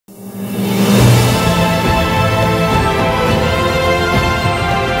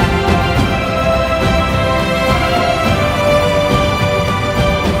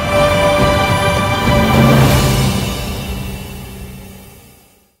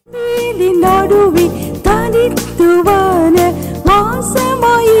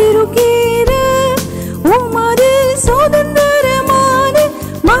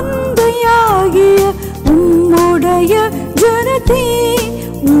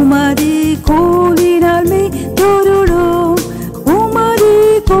உமது கோலினால் மே தொருளோம் உமது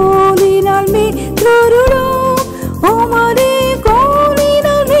கோலினால் மே தொருளோம் உமது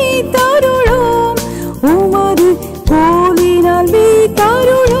கோலினால் மே தருளோம் உமது கோலினால் மே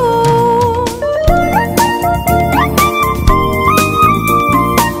தருளோம்.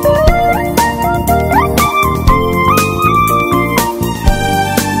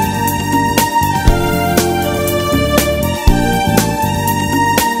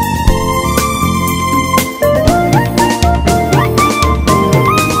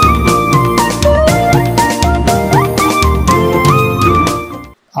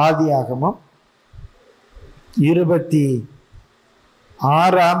 ஆதியாகமம்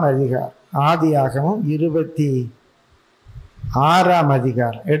 26ஆம் அதிகாரம். ஆதியாகமம் 26ஆம்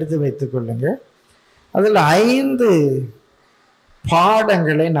அதிகாரம் எடுத்து வைத்துக் கொள்ளுங்க. அதில் 5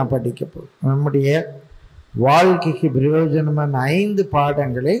 பாடங்களை நான் படிக்க போகிறேன். நம்முடைய வாழ்க்கைக்கு பிரயோஜனமான 5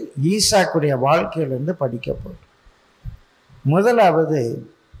 பாடங்களை ஈசாக்குடைய வாழ்க்கையிலிருந்து படிக்க போகிறேன். முதலாவது,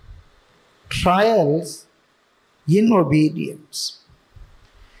 ட்ரையல்ஸ் இன் ஒபீடியன்ஸ்.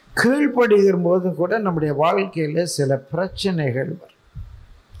 கீழ்ப்படுகிற போது கூட நம்முடைய வாழ்க்கையில் சில பிரச்சனைகள் வரும்,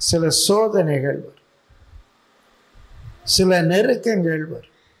 சில சோதனைகள் வரும், சில நெருக்கங்கள்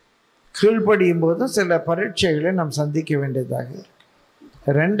வரும். கீழ்ப்படியும் போதும் சில பரீட்சைகளை நாம் சந்திக்க வேண்டியதாக இருக்கு.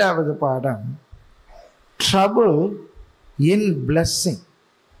 2வது பாடம், ட்ரபிள் இன் பிளெஸ்ஸிங்.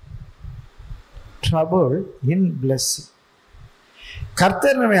 ட்ரபிள் இன் பிளெஸ்ஸிங்.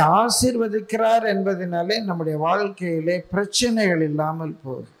 கர்த்தர் நம்மை ஆசீர்வதிக்கிறார் என்பதனாலே நம்முடைய வாழ்க்கையிலே பிரச்சனைகள் இல்லாமல்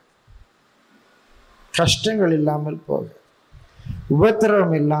போக, கஷ்டங்கள் இல்லாமல் போக,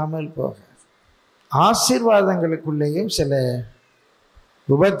 உபத்திரவம் இல்லாமல் போக, ஆசீர்வாதங்களுக்குள்ளேயும் சில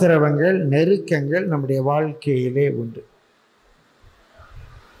உபத்திரவங்கள், நெருக்கங்கள் நம்முடைய வாழ்க்கையிலே உண்டு.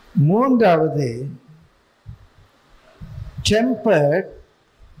 3வது, tempered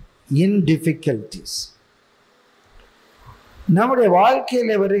in difficulties. நம்முடைய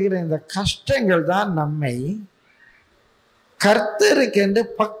வாழ்க்கையில் வருகிற இந்த கஷ்டங்கள் தான் நம்மை கர்த்தருக்கென்று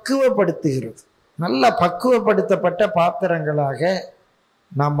பக்குவப்படுத்துகிறது. நல்ல பக்குவப்படுத்தப்பட்ட பாத்திரங்களாக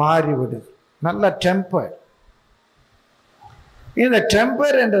நாம் மாறிவிடுது. நல்ல டெம்பர். இந்த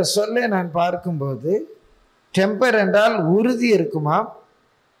டெம்பர் என்ற சொல்லை நான் பார்க்கும்போது, டெம்பர் என்றால் உறுதி இருக்குமா,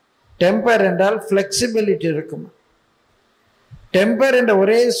 டெம்பர் என்றால் ஃப்ளெக்சிபிலிட்டி இருக்குமா? டெம்பர் என்ற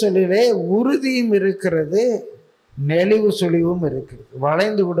ஒரே சொல்லிலே உறுதியும் இருக்கிறது, நெளிவு சுழிவும் இருக்குது,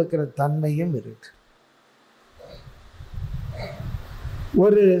 வளைந்து கொடுக்கிற தன்மையும் இருக்கு.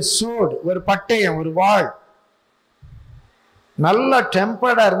 ஒரு சோடு, ஒரு பட்டயம், ஒரு வாள் நல்ல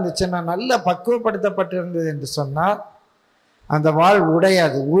டெம்பர்டா இருந்துச்சுன்னா, நல்ல பக்குவப்படுத்தப்பட்டிருந்தது என்று சொன்னால் அந்த வாள்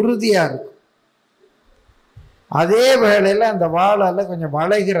உடையாது, உறுதியா இருக்கும். அதே வேளையில அந்த வாளால கொஞ்சம்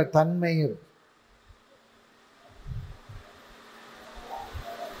வளைகிற தன்மையும் இருக்கும்.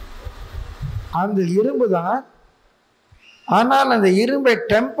 அந்த இரும்பு தான். ஆனால் அந்த இரும்பை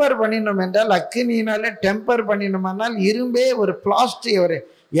டெம்பர் பண்ணினோம் என்றால், அக்கினியினாலே டெம்பர் பண்ணினோம்னால் இரும்பே ஒரு பிளாஸ்டிக், ஒரு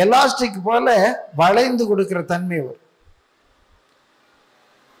எலாஸ்டிக் போல வளைந்து கொடுக்கிற தன்மை வரும்.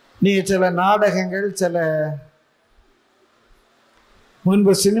 நீங்க சில நாடகங்கள், சில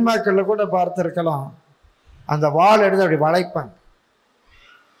முன்பு சினிமாக்கள்ல கூட பார்த்திருக்கலாம், அந்த வாள் எடுத்து அப்படி வளைப்பாங்க.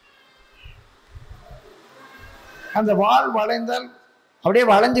 அந்த வாள் வளைந்தால் அப்படியே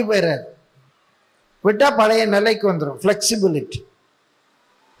வளைஞ்சு போயிடாது, விட்டா பழைய நிலைக்கு வந்துடும். ஃப்ளெக்சிபிலிட்டி.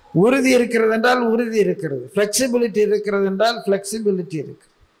 உறுதி இருக்கிறது என்றால் உறுதி இருக்கிறது, ஃப்ளெக்சிபிலிட்டி இருக்கிறது என்றால் ஃப்ளெக்சிபிலிட்டி இருக்கு.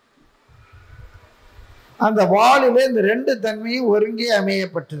 அந்த வாளிலே இந்த 2 தன்மையும் ஒருங்கே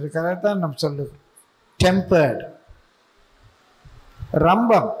அமையப்பட்டிருக்கு. அதைத்தான் நம்ம சொல்லுவோம் டெம்பர்டு.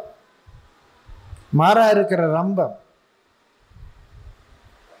 ரம்பம், மரம் இருக்கிற ரம்பம்,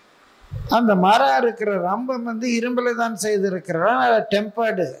 அந்த மரம் இருக்கிற ரம்பம் இரும்புல தான் செய்திருக்கிறார்.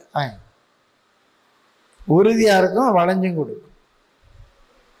 டெம்பர்டு, உறுதியா இருக்கும், வளைஞ்சும் கொடுக்கும்.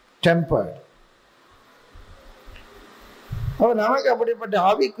 டெம்பர்டு. நமக்கு அப்படிப்பட்ட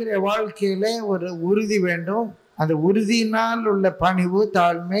ஆவிக்குரிய வாழ்க்கையிலே ஒரு உறுதி வேண்டும். அந்த உறுதியினால் உள்ள பணிவு,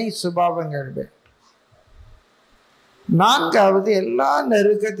 தாழ்மை, சுபாவங்கள் வேண்டும். 4வது, எல்லா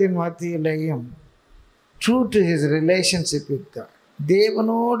நெருக்கத்தின் மத்தியிலேயும் true to his relationship with God,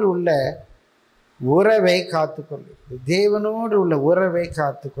 தேவனோடு உள்ள உறவை காத்துக்கொள்ளுது. தேவனோடு உள்ள உறவை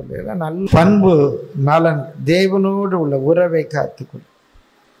காத்துக்கொள்ளுது. நல்ல பண்பு, நலன், தேவனோடு உள்ள உறவை காத்துக்கொள்ளு.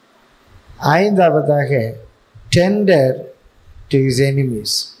 5வதாக, டெண்டர் டு ஹிஸ்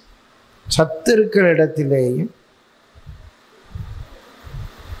எனிமீஸ். சத்துருக்கள் இடத்திலேயும்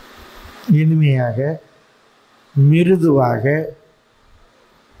இனிமையாக, மிருதுவாக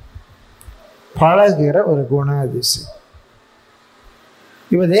பழகிற ஒரு குணாதிசயம்.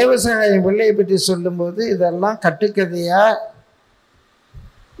 இவ தேவசகாயம் பிள்ளையை பற்றி சொல்லும்போது இதெல்லாம் கட்டுக்கதையா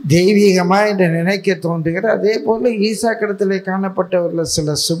தெய்வீகமாக என்று நினைக்க தோன்றுகிற. அதே போல் ஈசாக்கிடத்தில் காணப்பட்ட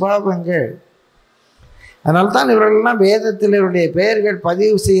சில சுபாவங்கள். அதனால்தான் இவர்களெல்லாம் வேதத்தில் இவருடைய பெயர்கள்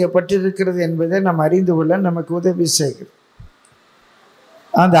பதிவு செய்யப்பட்டிருக்கிறது என்பதை நாம் அறிந்து கொள்ள நமக்கு உதவி செய்கிறது.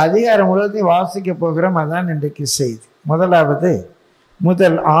 அந்த அதிகாரம் முழுவதையும் வாசிக்க போகிறோம். அதான் இன்றைக்கு செய்தி.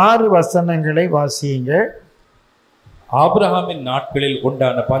 முதல் 6 வசனங்களை வாசியுங்கள். ஆபிரகாமின் நாட்களில்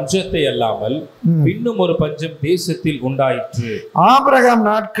உண்டான பஞ்சத்தை அல்லாமல் இன்னும் ஒரு பஞ்சம் தேசத்தில் உண்டாயிற்று. ஆபிரகாம்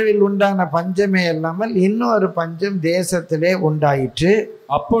நாட்களில் உண்டான பஞ்சமே அல்லாமல் இன்னொரு பஞ்சம் தேசத்திலே உண்டாயிற்று.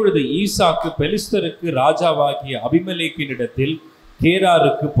 அப்பொழுது ஈசாக்கு பெலிஸ்தருக்கு ராஜாவாகிய அபிமெலேக்கினிடத்தில்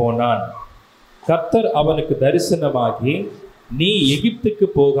கேராருக்கு போனான். கர்த்தர் அவனுக்கு தரிசனமாகி, நீ எகிப்துக்கு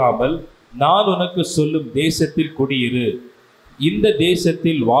போகாமல் நான் உனக்கு சொல்லும் தேசத்தில் குடியிரு, இந்த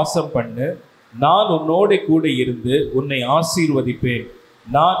தேசத்தில் வாசம் பண்ணு, நான் உன்னோட கூட இருந்து உன்னை ஆசீர்வதிப்பேன்.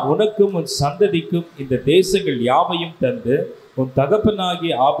 நான் உனக்கும் உன் சந்ததிக்கும் இந்த தேசங்கள் யாவையும் தந்து உன்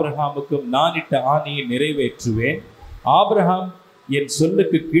தகப்பனாகிய ஆபிரகாமுக்கும் நான் இட்ட ஆணையை நிறைவேற்றுவேன். ஆபிரகாம் என்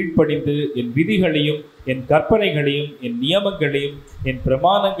சொல்லுக்கு கீழ்ப்படிந்து என் விதிகளையும் என் கற்பனைகளையும் என் நியமங்களையும் என்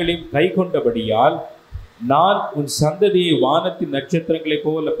பிரமாணங்களையும் கை கொண்டபடியால் நான் உன் சந்ததியை வானத்தின் நட்சத்திரங்களைப்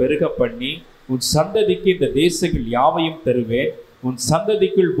போல பெருக பண்ணி உன் சந்ததிக்கு இந்த தேசங்கள் யாவையும் தருவேன். உன்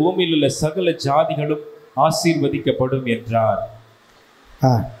சந்ததிக்குள் பூமியில் உள்ள சகல ஜாதிகளும் ஆசீர்வதிக்கப்படும் என்றார்.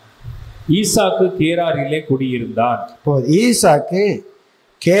 ஈசாக்கு கேராரிலே குடியிருந்தான். ஈசாக்கு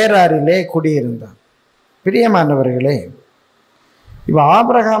கேராரிலே குடியிருந்தான். பிரியமானவர்களே, இப்போ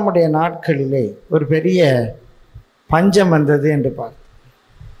ஆபிரகாமுடைய நாட்களிலே ஒரு பெரிய பஞ்சம் வந்தது என்று பார்த்தோம்.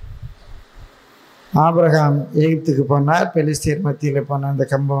 ஆபிரகாம் எகிப்துக்கு போனார், பெலிஸ்தீர் மத்தியில் போன அந்த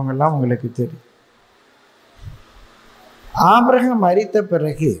சம்பவங்கள்லாம் உங்களுக்கு தெரியும். ஆபிரகாம் மரித்த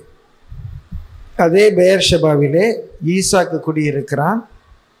பிறகு அதே பெயர்ஷெபாவிலே ஈசாக்கு குடியிருக்கிறான்.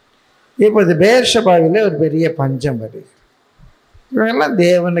 இப்போது பெயர்ஷெபாவிலே ஒரு பெரிய பஞ்சம் வருது. இவங்கெல்லாம்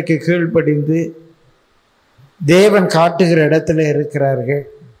தேவனுக்கு கீழ்ப்படிந்து தேவன் காட்டுகிற இடத்துல இருக்கிறார்கள்,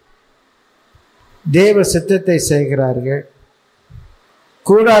 தேவ சித்தத்தை செய்கிறார்கள்,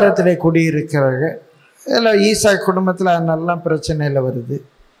 கூடாரத்தில் குடியிருக்கிறார்கள். இதில் ஈசாக்கு குடும்பத்தில் அதனாலலாம் பிரச்சனையில் வருது.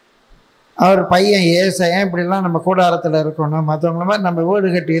 அவர் பையன் ஏசாயன் இப்படிலாம் நம்ம கூடாரத்தில் இருக்கணும், மற்றவங்கள மாதிரி நம்ம வீடு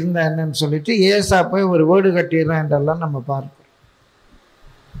கட்டி இருந்தா என்னன்னு சொல்லிட்டு ஏசா போய் ஒரு வீடு கட்டிடுறான் என்றெல்லாம் நம்ம பார்க்கிறோம்.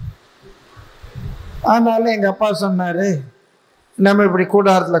 அதனால எங்கள் அப்பா சொன்னார், நம்ம இப்படி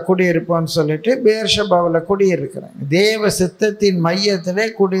கூடாரத்தில் குடியிருப்போம்னு சொல்லிட்டு பெயர்ஷெபாவில் குடியிருக்கிறாங்க. தேவ சித்தத்தின் மையத்திலே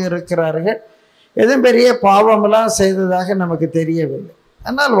குடியிருக்கிறார்கள். எதுவும் பெரிய பாவமெல்லாம் செய்ததாக நமக்கு தெரியவில்லை.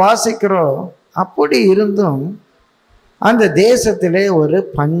 ஆனால் வாசிக்கிறோம், அப்படி இருந்தும் அந்த தேசத்திலே ஒரு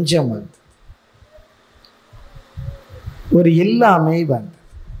பஞ்சம் வந்தது, ஒரு இல்லாமை வந்தது,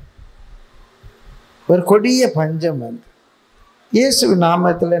 ஒரு கொடிய பஞ்சம் வந்தது. இயேசு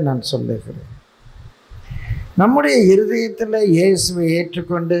நாமத்தில் நான் சொல்லுகிறேன், நம்முடைய இருதயத்தில் இயேசுவை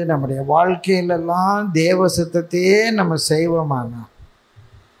ஏற்றுக்கொண்டு நம்முடைய வாழ்க்கையிலெல்லாம் தேவ சித்தத்தையே நம்ம செய்வோமானா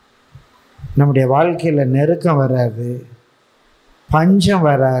நம்முடைய வாழ்க்கையில் நெருக்கம் வராது, பஞ்சம்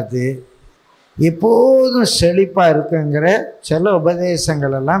வராது, எப்போதும் செழிப்பாக இருக்குங்கிற சில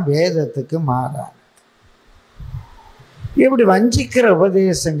உபதேசங்கள் எல்லாம் வேதத்துக்கு மாறாது. இப்படி வஞ்சிக்கிற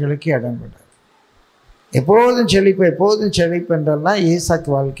உபதேசங்களுக்கு இடம் விடாது. எப்போதும் செழிப்பு எப்போதும் செழிப்பு என்றெல்லாம்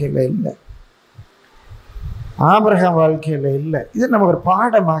ஈசாக்கு வாழ்க்கையில் இல்லை, ஆபிரகாம் வாழ்க்கையில் இல்லை. இது நம்ம ஒரு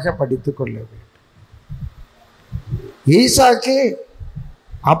பாடமாக படித்து கொள்ள வேண்டும். ஈசாக்கு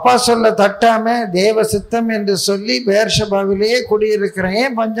அப்பா சொல்ல தட்டாம தேவ சித்தம் என்று சொல்லி பெயர்ஷெபாவிலேயே குடியிருக்கிறேன்.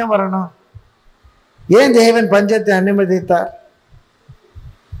 ஏன் பஞ்சம் வரணும்? ஏன் தேவன் பஞ்சத்தை அனுமதித்தார்?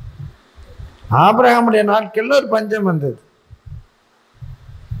 ஆபிரகாமுடைய நாட்களில் ஒரு பஞ்சம் வந்தது,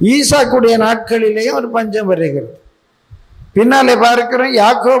 ஈசாக்குடைய நாட்களிலேயும் ஒரு பஞ்சம் வருகிறது. பின்னாலே பார்க்கிறோம்,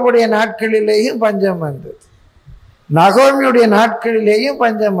 யாக்கோபுடைய நாட்களிலேயும் பஞ்சம் வந்தது, நகோமியுடைய நாட்களிலேயும்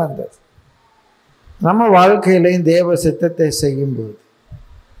பஞ்சம் வந்தது. நம்ம வாழ்க்கையிலையும் தேவ சித்தத்தை செய்யும்போது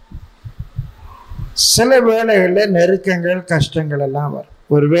சில வேளைகளில் நெருக்கங்கள் கஷ்டங்கள் எல்லாம் வரும்.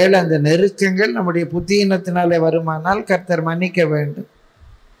 ஒருவேளை அந்த நெருக்கங்கள் நம்முடைய புத்தியினத்தினாலே வருமானால் கர்த்தர் மன்னிக்க வேண்டும்,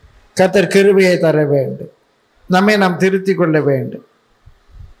 கர்த்தர் கிருபையை தர வேண்டும், நம்மை நாம் திருத்தி கொள்ள வேண்டும்.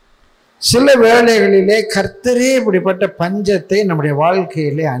 சில வேளைகளிலே கர்த்தரே இப்படிப்பட்ட பஞ்சத்தை நம்முடைய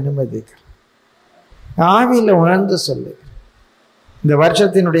வாழ்க்கையிலே அனுமதிக்கிறார். ஆவியில் உணர்ந்து சொல்லு, இந்த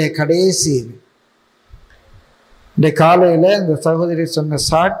வருஷத்தினுடைய கடைசியில் இந்த காலையில் இந்த சகோதரி சொன்ன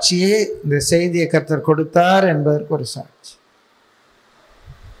சாட்சியே இந்த செய்தியை கர்த்தர் கொடுத்தார் என்பதற்கு ஒரு சாட்சி.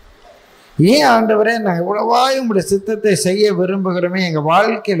 ஏன் ஆண்டவரே, நாங்கள் இவ்வளவாய் உங்களுடைய சித்தத்தை செய்ய விரும்புகிறோமே, எங்கள்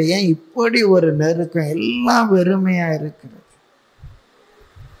வாழ்க்கையில் ஏன் இப்படி ஒரு நெருக்கம், எல்லாம் வெறுமையாக இருக்கிறது,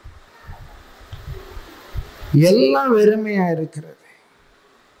 எல்லாம் வெறுமையாக இருக்கிறது.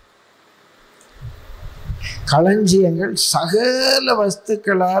 களஞ்சியங்கள் சகல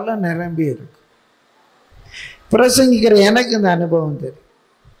வஸ்துக்களால நிரம்பி இருக்கு. பிரசங்கிக்கிற எனக்கு இந்த அனுபவம் தெரியும்.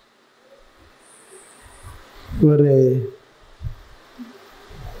 ஒரு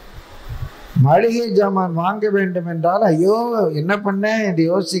மளிகை ஜாமான் வாங்க வேண்டும் என்றால் ஐயோ என்ன பண்ண என்று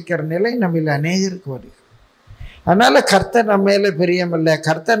யோசிக்கிற நிலை நம்மள அநேகருக்கு வருது. அதனால கர்த்தர் நம்ம மேல பிரியமில்லை,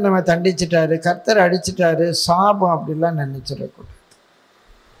 கர்த்தர் நம்ம தண்டிச்சிட்டாரு, கர்த்தர் அடிச்சிட்டாரு, சாபம் அப்படிலாம் நினைச்சிடக்கூடாது.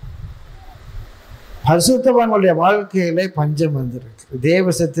 பரிசுத்தவான்களுடைய வாழ்க்கையிலே பஞ்சம் வந்திருக்கு.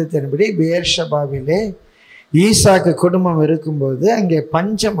 தேவ சத்தியத்தின்படி பேர்ஷபாவிலே ஈசாக்கு குடும்பம் இருக்கும்போது அங்கே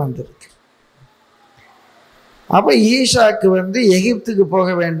பஞ்சம் வந்திருக்கு. அப்ப ஈசாக்கு எகிப்துக்கு போக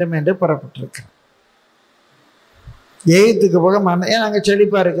வேண்டும் என்று புறப்பட்டிருக்க. எகிப்துக்கு போக ஏன் அங்கே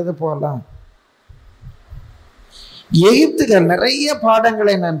செழிப்பா இருக்குது, போகலாம். எகிப்துக்கு நிறைய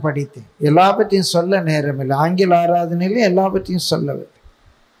பாடங்களை நான் படித்தேன். எல்லா பற்றியும் சொல்ல நேரம் இல்லை. ஆங்கில ஆராதனையிலும் எல்லா பற்றியும் சொல்லவில்லை.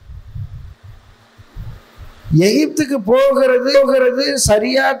 எகிப்துக்கு போகிறது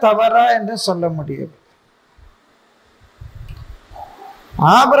சரியா தவறா என்று சொல்ல முடியும்.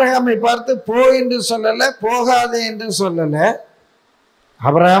 ஆபிரகாமை பார்த்து போ என்று சொல்லல, போகாதே என்று சொல்லல.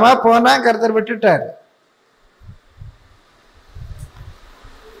 ஆபிரகாமா போனா கர்த்தர் விட்டுட்டாரு.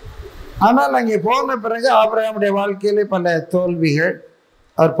 ஆனால் அங்கே போன பிறகு ஆபிரகாமுடைய வாழ்க்கையிலே பல தோல்விகள்,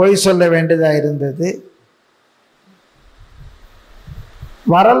 அவர் பொய் சொல்ல வேண்டியதா இருந்தது.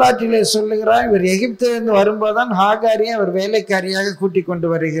 வரலாற்றிலே சொல்லுகிறார், இவர் எகிப்திலிருந்து வரும்போதுதான் ஹாகாரியை அவர் வேலைக்காரியாக கூட்டிக் கொண்டு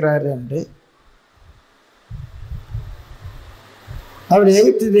வருகிறார் என்று. அவர்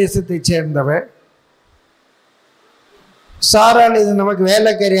எகிப்து தேசத்தை சேர்ந்தவர். சாரால் இது நமக்கு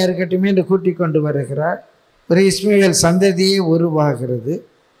வேலைக்காரியா இருக்கட்டும் என்று கூட்டிக் கொண்டு வருகிறார். ஒரு இஸ்மவேல் சந்ததியே உருவாகிறது.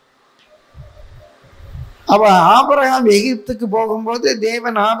 அவ ஆபிரகாம் எகிப்துக்கு போகும்போது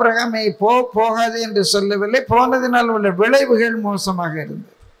தேவன் ஆபிரகாமை போகாது என்று சொல்லவில்லை. போனதினால் உள்ள விளைவுகள் மோசமாக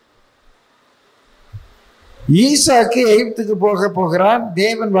இருந்தது. ஈசாக்கு எகிப்துக்கு போகிறான்.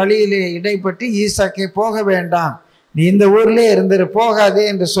 தேவன் வழியிலே இடைப்பட்டு ஈசாக்கை போக வேண்டாம், நீ இந்த ஊர்லயே இருந்துரு, போகாதே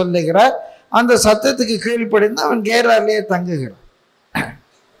என்று சொல்லுகிறார். அந்த சத்தத்துக்கு கீழ்ப்படிந்து அவன் கேராரிலேயே தங்குகிறான்.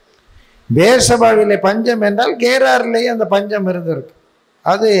 பேர்சபாவிலே பஞ்சம் என்றால் கேராரிலேயே அந்த பஞ்சம் இருந்திருக்கு.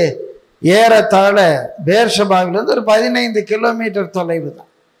 அது ஏறத்தாழ பேர்ஷபாவிலிருந்து ஒரு 15 கிலோமீட்டர் தொலைவு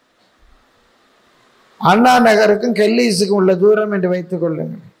தான். அண்ணா நகருக்கும் கெல்லீஸுக்கும் உள்ள தூரம் என்று வைத்துக்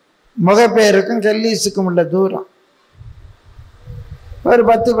கொள்ளுங்கள். முகப்பேருக்கும் கெல்லீஸுக்கும் உள்ள தூரம் ஒரு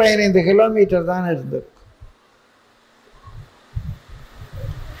 10-15 கிலோமீட்டர் தான் இருந்திருக்கும்.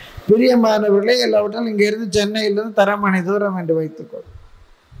 பிரியமானவர்களே, எல்லாவற்றாலும் இங்க இருந்து சென்னையிலிருந்து தரமணி தூரம் என்று வைத்துக் கொள்ளும்.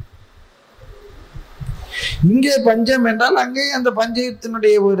 இங்கே பஞ்சம் என்றால் அங்கே அந்த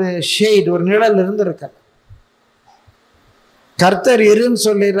பஞ்சத்தினுடைய ஒரு ஷேட், ஒரு நிழல் இருந்திருக்க. கர்த்தர் இருன்னு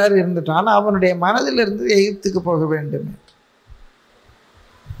சொல்லிடுறார், இருந்துட்டான். அவனுடைய மனதில் இருந்து எகிப்துக்கு போக வேண்டும்.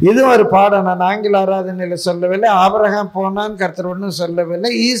 இது ஒரு பாடம். நான் ஆங்கில ஆராதனையில சொல்லவில்லை. ஆபிரகாம் போனான், கர்த்தர் ஒன்றும்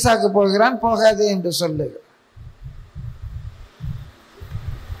சொல்லவில்லை. ஈசாக்கு போகிறான், போகாதே என்று சொல்லுகிறார்.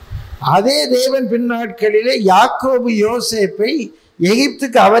 அதே தேவன் பின்னாட்களிலே யாக்கோபு யோசேப்பை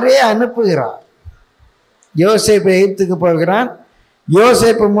எகிப்துக்கு அவரே அனுப்புகிறார். யோசேப்பு எகிப்துக்கு போகிறான்.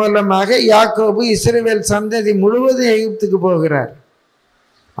 யோசேப்பு மூலமாக யாக்கோபு இஸ்ரவேல் சந்ததி முழுவதும் எகிப்துக்கு போகிறார்.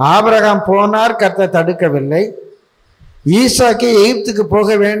 ஆபிரகாம் போனார், கர்த்தர் தடுக்கவில்லை. ஈசாக்கை எகிப்துக்கு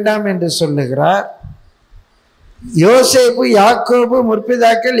போக வேண்டாம் என்று சொல்லுகிறார். யோசேப்பு யாக்கோபு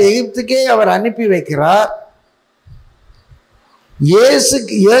முற்பிதாக்கள் எகிப்துக்கே அவர் அனுப்பி வைக்கிறார்.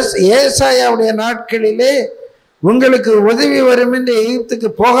 ஏசாயாவுடைய நாட்களிலே உங்களுக்கு உதவி வரும் என்று எகிப்துக்கு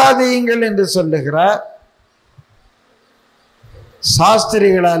போகாதீங்கள் என்று சொல்லுகிறார்.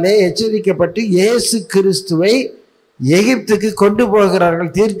 சாஸ்திரிகளாலே எச்சரிக்கப்பட்டு இயேசு கிறிஸ்துவை எகிப்துக்கு கொண்டு போகிறார்கள்,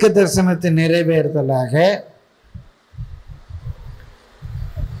 தீர்க்க தரிசனத்தை நிறைவேறுதலாக.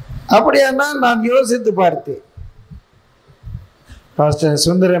 அப்படியானால் நான் யோசித்து பார்த்தேன். பாஸ்டர்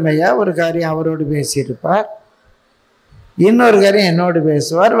சுந்தரமையா ஒரு காரியம் அவரோடு பேசியிருப்பார், இன்னொரு காரியம் என்னோடு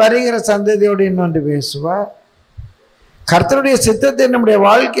பேசுவார், வருகிற சந்ததியோடு இன்னொன்று பேசுவார். கர்த்தருடைய சித்தத்தை நம்முடைய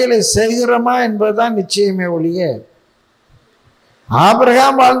வாழ்க்கையில செய்கிறோமா என்பதுதான் நிச்சயமே ஒழிய,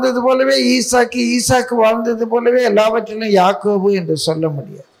 ஆபிரகாம் வாழ்ந்தது போலவே ஈசாக்கு வாழ்ந்தது போலவே எல்லாவற்றிலும் யாக்கோபு என்று சொல்ல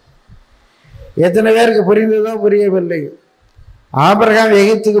முடியாது. எத்தனை பேருக்கு புரிந்ததோ புரியவில்லையோ, ஆபிரகாம்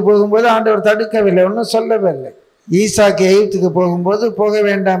எகிப்துக்கு போகும்போது ஆண்டவர் தடுக்கவில்லை, ஒன்றும் சொல்லவில்லை. ஈசாக்கு எகிப்துக்கு போகும்போது போக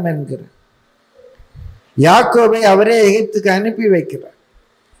வேண்டாம் என்கிறார். யாக்கோபை அவரே எகிப்துக்கு அனுப்பி வைக்கிறார்.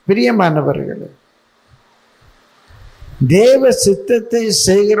 பிரியமானவர்களே, தேவ சித்தத்தை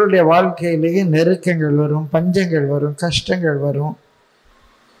செய்கிறவருடைய வாழ்க்கையிலேயே நெருக்கங்கள் வரும், பஞ்சங்கள் வரும், கஷ்டங்கள் வரும்.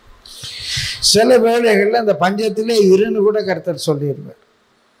 சில வேளைகள்ல அந்த பஞ்சத்திலே இருன்னு கூட கர்த்தர் சொல்லிடுவார்.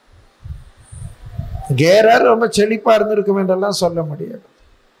 கேரார் ரொம்ப செழிப்பா இருந்திருக்கும் என்றெல்லாம் சொல்ல முடியாது.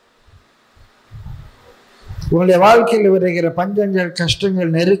 உங்களுடைய வாழ்க்கையில் வருகிற பஞ்சங்கள், கஷ்டங்கள்,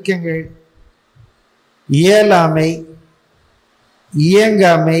 நெருக்கங்கள், இயலாமை,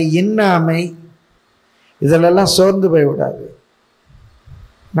 இயங்காமை, இன்னாமை, இதிலெல்லாம் சோர்ந்து போய் விடாது,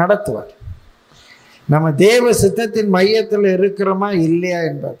 நடத்துவார். நம்ம தேவ சித்தத்தின் மையத்தில் இருக்கிறோமா இல்லையா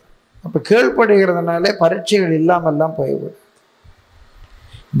என்பது. அப்போ கீழ்ப்படுகிறதுனாலே பரீட்சைகள் இல்லாமல்லாம் போய்விடும்.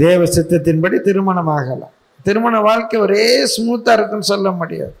 தேவ சித்தத்தின்படி திருமணம் ஆகலாம். திருமண வாழ்க்கை ஒரே ஸ்மூத்தாக இருக்குன்னு சொல்ல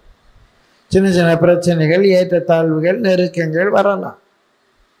முடியாது. சின்ன சின்ன பிரச்சனைகள், ஏற்றத்தாழ்வுகள், நெருக்கங்கள் வரலாம்.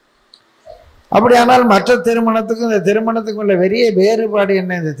 அப்படியானால் மற்ற திருமணத்துக்கும் இந்த திருமணத்துக்கும் உள்ள பெரிய வேறுபாடு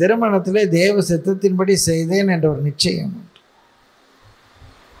என்ன? இந்த திருமணத்திலே தேவ சித்தத்தின்படி செய்தேன் என்ற ஒரு நிச்சயம் உண்டு.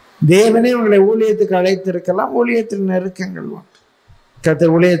 தேவனே உங்களை ஊழியத்துக்கு அழைத்திருக்கலாம். ஊழியத்தில் நெருக்கங்கள் உண்டு.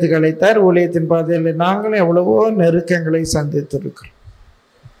 கர்த்தர் ஊழியத்துக்கு அழைத்தார். ஊழியத்தின் பாதையில் நாங்களும் எவ்வளவோ நெருக்கங்களை சந்தித்திருக்கிறோம்.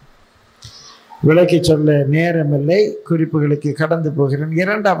 விளக்கி சொல்ல நேரமில்லை, குறிப்புகளுக்கு கடந்து போகிறேன்.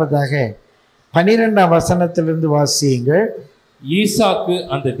 இரண்டாவதாக 12ஆம் வசனத்திலிருந்து வாசியுங்கள். ஈசாக்கு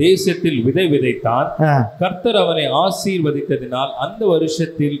அந்த தேசத்தில் விதை விதைத்தான். கர்த்தர் அவனை ஆசீர்வதித்ததினால் அந்த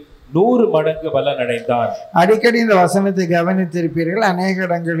வருஷத்தில் 100 மடங்கு பலன் அடைந்தான். அடிக்கடி இந்த வசனத்தை கவனித்திருப்பீர்கள். அநேக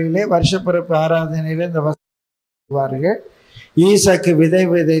இடங்களிலே வருஷப்பிறப்பு ஆராதனையிலே இந்த வசனம், ஈசாக்கு விதை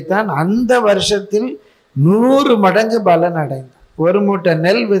விதைத்தான், அந்த வருஷத்தில் 100 மடங்கு பலன் அடைந்தான். ஒரு மூட்டை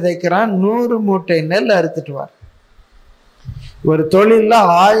நெல் விதைக்கிறான், 100 மூட்டை நெல் அறுத்துட்டு வார். ஒரு தொழிலில்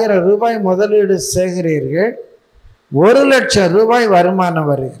 1000 ரூபாய் முதலீடு செய்கிறீர்கள், 1,00,000 ரூபாய் வருமானம்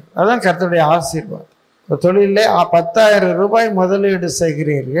வருகிறது. அதான் கர்த்தருடைய ஆசீர்வாதம். ஒரு தொழிலே 10,000 ரூபாய் முதலீடு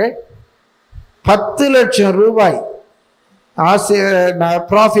செய்கிறீர்கள், 10,00,000 ரூபாய்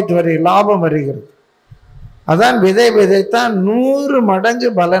ப்ராஃபிட் வருகிறது, லாபம் வருகிறது. அதான் விதை விதைத்தான், 100 மடங்கு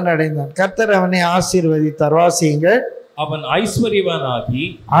பலன் அடைந்தான். கர்த்தர் அவனை ஆசீர்வதித்தார். வாசியுங்கள். அவன்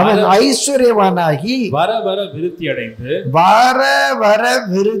ஐஸ்வர்யவானாகி வர வர விருத்தி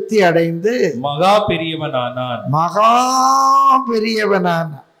அடைந்து மகா பெரியவனானான்.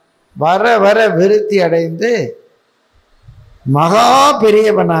 வர வர விருத்தி அடைந்து மகா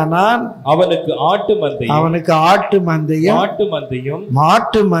பெரியவனானான். அவனுக்கு ஆட்டு மந்தையும்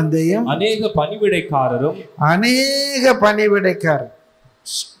மாட்டு மந்தையும் அநேக பணிவிடைக்காரரும்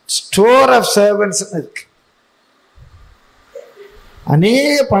ஸ்டோர் ஆஃப் சர்வன்ட்ஸ் இருக்கு.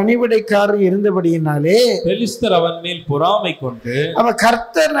 அநேக பணிவிடைக்காரர் இருந்தபடியினாலே பெலிஸ்தர் அவன் மேல் பொறாமை கொண்டு, அவன்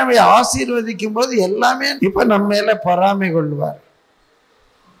கர்த்தர் நம்மை ஆசீர்வதிக்கும் போது எல்லாமே இப்ப நம்ம மேல பொறாமை கொள்வார்.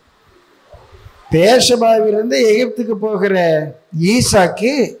 பேர்ஷபாவிலிருந்து எகிப்துக்கு போகிற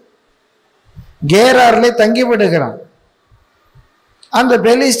ஈசாக்கு கேராரிலே தங்கி விடுகிறான். அந்த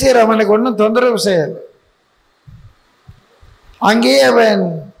பெலிஸ்தர் அவனுக்கு ஒன்றும் தொந்தரவு செய்யல. அங்கேயே அவன்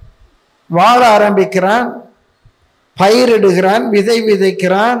வாழ ஆரம்பிக்கிறான், பயிரிடுகிறான், விதை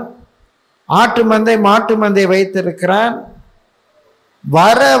விதைக்கிறான், ஆட்டு மந்தை மாட்டு மந்தை வைத்திருக்கிறான்,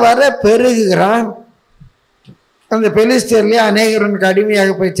 வர வர பெருகுகிறான். அந்த பெலிஸ்தர்லேயே அநேகருக்கு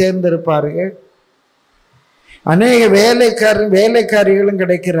அடிமையாக போய் சேர்ந்திருப்பார்கள். அநேக வேலைக்காரிகளும்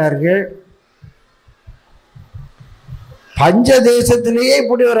கிடைக்கிறார்கள். பஞ்ச தேசத்திலேயே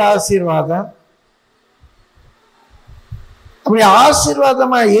இப்படி ஒரு ஆசீர்வாதம். அப்படி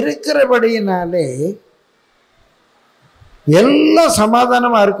ஆசீர்வாதமா இருக்கிறபடியினாலே எல்லாம்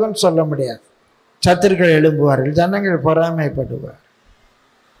சமாதானமா இருக்கும்னு சொல்ல முடியாது. சத்துருக்கள் எழும்புவார்கள், ஜனங்கள் பொறாமைப்படுவார்.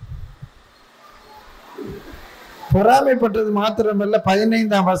 பொறாமைப்பட்டது மாத்திரமல்ல,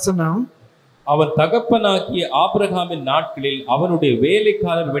 15ஆம் வசனம், அவன் தகப்பனாகிய ஆபிரகாமின் நாட்களில் அவனுடைய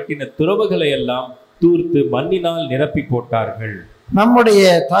வேலைக்காரர் வெட்டின துறவுகளை எல்லாம் தூர்த்து மண்ணினால் நிரப்பி போட்டார்கள். நம்முடைய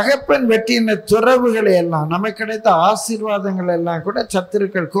தகப்பன் வெட்டின துறவுகளை எல்லாம், நமக்கு கிடைத்த ஆசீர்வாதங்கள் எல்லாம் கூட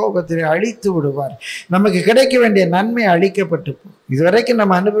சத்துருக்கள் கோபத்தில் அழித்து விடுவார். நமக்கு கிடைக்க வேண்டிய நன்மை அழிக்கப்பட்டு போ. இதுவரைக்கும்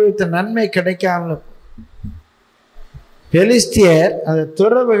நம்ம அனுபவித்த நன்மை கிடைக்காமல் பெலிஸ்தியர் அந்த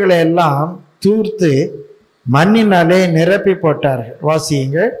துறவுகளை எல்லாம் தூர்த்து மண்ணினாலே நிரப்பி போட்டார்கள்.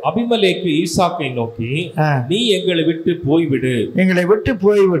 வாசியுங்கள். அபிமெலேக்கு ஈசாக்கை நோக்கி, நீ எங்களை விட்டு போய்விடு,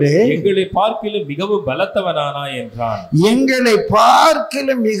 எங்களை பார்க்கிலும் மிகவும் பலத்தவனானாய் என்றான். எங்களை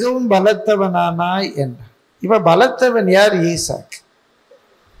பார்க்கிலும் மிகவும் பலத்தவனானாய் என்றான். இப்ப பலத்தவன் யார்? ஈசாக்.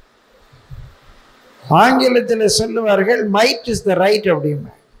 ஆங்கிலத்தில் சொல்லுவார்கள் மைட் இஸ் த ரைட்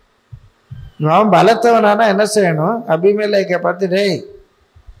அப்படின்னு. அவன் பலத்தவனானா என்ன செய்யணும்? அபிமெலேக்கை பார்த்து, டேய்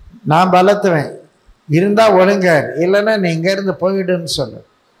நான் பலத்தவன், இருந்தா ஒழுங்கார், இல்லைன்னா நீ இங்க இருந்து போயிடுன்னு சொல்லு.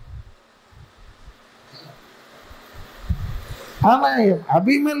 ஆனா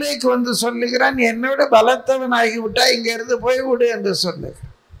அபிமெலேக்கு வந்து சொல்லுகிறான், என்னோட பலத்தவன் ஆகிவிட்டா இங்க இருந்து போய்விடு என்று சொல்லு.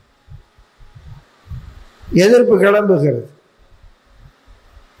 எதிர்ப்பு கிளம்புகிறது,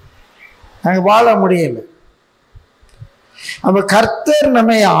 அங்க வாழ முடியல. அப்ப கர்த்தர்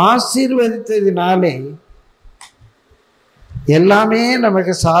நம்மை ஆசீர்வதித்ததினாலே எல்லாமே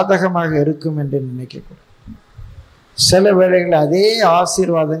நமக்கு சாதகமாக இருக்கும் என்று நினைக்கக்கூடாது. சில வேளைகளில் அதே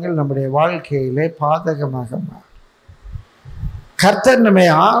ஆசீர்வாதங்கள் நம்முடைய வாழ்க்கையிலே பாதகமாக மாறும். கர்த்தர் நம்மை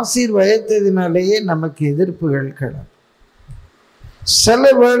ஆசீர்வதித்ததினாலேயே நமக்கு எதிர்ப்புகள் கிளம்பும். சில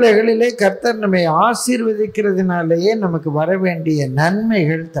வேளைகளிலே கர்த்தர் நம்மை ஆசீர்வதிக்கிறதுனாலேயே நமக்கு வர வேண்டிய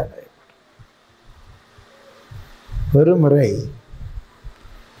நன்மைகள் தடைபடும். ஒரு முறை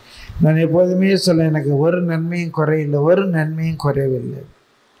நான் எப்போதுமே சொல்ல, எனக்கு ஒரு நன்மையும் குறையில்லை, ஒரு நன்மையும் குறைவில்லை.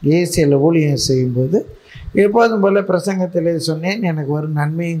 ஏசியில் ஊழியம் செய்யும்போது எப்போதும் போல பிரசங்கத்திலே சொன்னேன், எனக்கு ஒரு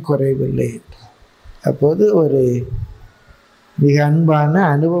நன்மையும் குறைவில்லை. அப்போது ஒரு மிக அன்பான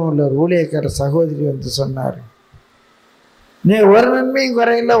அனுபவம் உள்ள ஒரு ஊழியக்கார சகோதரி வந்து சொன்னார், நீ ஒரு நன்மையும்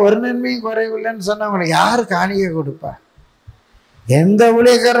குறையில்லை, ஒரு நன்மையும் குறைவில்லைன்னு சொன்னால் உங்களுக்கு யார் காணிக்கை கொடுப்பா? எந்த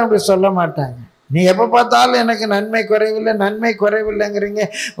ஊழியக்காரரும் அப்படி சொல்ல மாட்டாங்க. நீ எப்போ பார்த்தாலும் எனக்கு நன்மை குறைவில்லை, நன்மை குறைவில்லைங்கிறீங்க,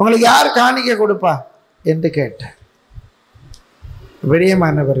 உங்களுக்கு யார் காணிக்கை கொடுப்பா என்று கேட்டார்.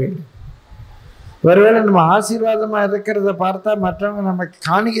 பிரியமானவர்கள், ஒருவேளை நம்ம ஆசீர்வாதமாக இருக்கிறத பார்த்தா மற்றவங்க நமக்கு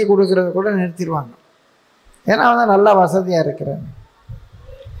காணிக்கை கொடுக்கறத கூட நிறுத்திடுவாங்க. ஏன்னா அவன் தான் நல்லா வசதியாக இருக்கிறாங்க,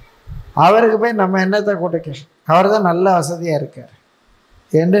 அவருக்கு போய் நம்ம என்னத்தை கொடுக்க, அவர் தான் நல்ல வசதியாக இருக்கார்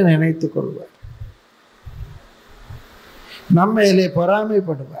என்று நினைத்து கொள்வார். நம்ம இதில்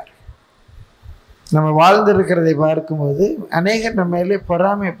பொறாமைப்படுவார். நம்ம வாழ்ந்திருக்கிறதை பார்க்கும்போது அநேகர் நம்ம இதில்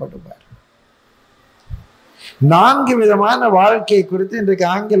பொறாமைப்படுவார். 4 விதமான வாழ்க்கை குறித்து இன்றைக்கு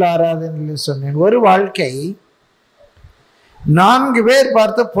ஆங்கில ஆராதனையில் சொன்னேன். ஒரு வாழ்க்கை 4 பேர்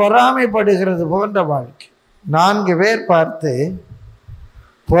பார்த்து பொறாமைப்படுகிறது போன்ற வாழ்க்கை. 4 பேர் பார்த்து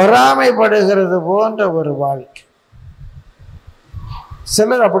பொறாமைப்படுகிறது போன்ற ஒரு வாழ்க்கை.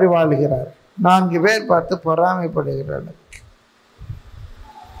 சிலர் அப்படி வாழ்கிறார். 4 பேர் பார்த்து பொறாமைப்படுகிறார்கள்.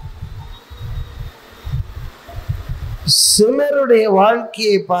 சிலருடைய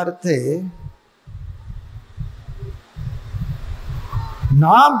வாழ்க்கையை பார்த்து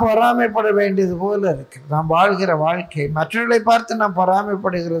நாம் பொறாமைப்பட வேண்டியது போல இருக்கு. நாம் வாழ்கிற வாழ்க்கை மற்றவர்களை பார்த்து நாம்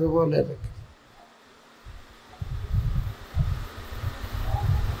பொறாமைப்படுகிறது போல இருக்கு.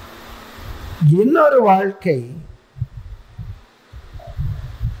 இன்னொரு வாழ்க்கை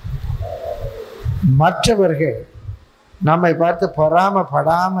மற்றவர்கள் நம்மை பார்த்து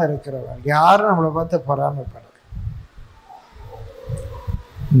பொறாமைப்படாம இருக்கிறவர்கள். யாரும் நம்மளை பார்த்து பொறாமைப்பட.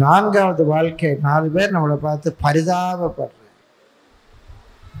 4வது வாழ்க்கை 4 பேர் நம்மளை பார்த்து பரிதாபப்படுற.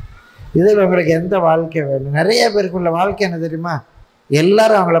 இதில் உங்களுக்கு எந்த வாழ்க்கை வேணும்? நிறைய பேருக்குள்ள வாழ்க்கை என்ன தெரியுமா?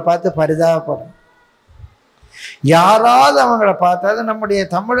 எல்லாரும் அவங்கள பார்த்து பரிதாபப்படும். யாராவது அவங்கள பார்த்தா, அது நம்முடைய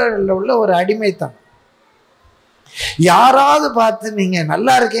தமிழர்களில் உள்ள ஒரு அடிமைத்தான். யாராவது பார்த்து நீங்க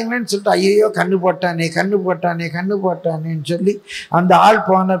நல்லா இருக்கீங்களேன்னு சொல்லிட்டு, ஐயோ கண்ணு போட்டானே கண்ணு போட்டானே கண்ணு போட்டானேன்னு சொல்லி அந்த ஆள்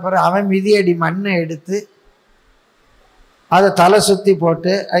போன பிறகு அவன் மிதியடி மண்ணை எடுத்து அதை தலை சுற்றி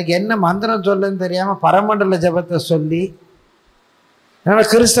போட்டு அதுக்கு என்ன மந்திரம் சொல்லுன்னு தெரியாமல் பரமண்டல ஜபத்தை சொல்லி, ஏன்னா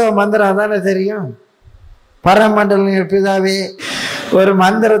கிறிஸ்தவ மந்திரம் தானே தெரியும், பரமண்டல பிதாவே ஒரு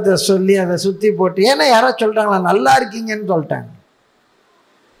மந்திரத்தை சொல்லி அதை சுற்றி போட்டு, ஏன்னா யாரோ சொல்லிட்டாங்களா நல்லா இருக்கீங்கன்னு சொல்லிட்டாங்க.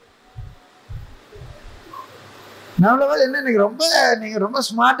 நம்மள என்ன நீங்கள் ரொம்ப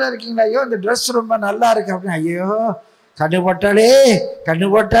ஸ்மார்ட்டாக இருக்கீங்களா, ஐயோ இந்த ட்ரெஸ் ரொம்ப நல்லா இருக்கு அப்படின்னு, ஐயோ கண்ணு போட்டானே.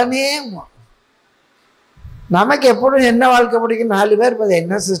 நமக்கு எப்பொழுதும் என்ன வாழ்க்கை பிடிக்கும்? 4 பேர் பார்த்து,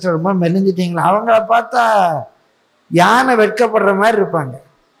 என்ன சிஸ்டர் ரொம்ப மெலிஞ்சிட்டீங்களா, அவங்கள பார்த்தா யானை வெட்கப்படுற மாதிரி இருப்பாங்க.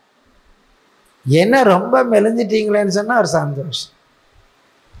 என்ன ரொம்ப மெலிஞ்சிட்டீங்களேன்னு சொன்னால் ஒரு சந்தோஷம்.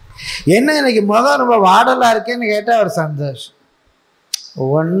 என்ன இன்னைக்கு முகம் ரொம்ப வாடலாக இருக்கேன்னு கேட்டால் ஒரு சந்தோஷம்.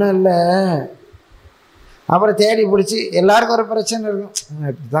 ஒன்றும் இல்லை, அப்புறம் தேடி பிடிச்சி எல்லாருக்கும் ஒரு பிரச்சனை இருக்கும்.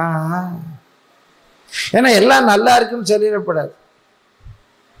 இப்படிதான், ஏன்னா எல்லாம் நல்லா இருக்குன்னு சொல்லிடக்கூடாது.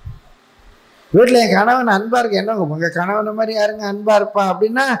 வீட்டில் என் கணவன் அன்பா இருக்கு, என்ன உங்கள் கணவனை மாதிரி யாருங்க அன்பா இருப்பான்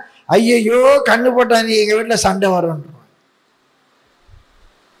அப்படின்னா, ஐயோ கண்ணு போட்டா நீ எங்கள் வீட்டில் சண்டை வரும்ன்றோம்.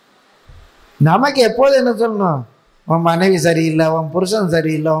 நமக்கு எப்போது என்ன சொல்லணும்? உன் மனைவி சரியில்லை, உன் புருஷன்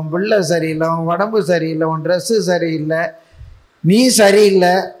சரியில்லை, உன் பிள்ளை சரியில்லை, உன் உடம்பு சரியில்லை, உன் ட்ரெஸ்ஸு சரியில்லை, நீ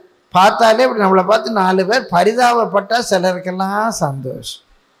சரியில்லை. பார்த்தாலே இப்படி நம்மளை பார்த்து 4 பேர் பரிதாபப்பட்டால் சிலருக்கெல்லாம் சந்தோஷம்.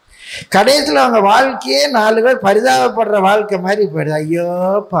 கடைசியில் அவங்க வாழ்க்கையே 4 பேர் பரிதாபப்படுற வாழ்க்கை மாதிரி போயிடுது. ஐயோ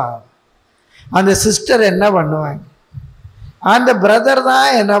பாவம். அந்த சிஸ்டர் என்ன பண்ணுவாங்க, அந்த பிரதர்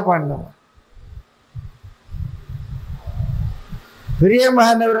தான் என்ன பண்ணுவாங்க?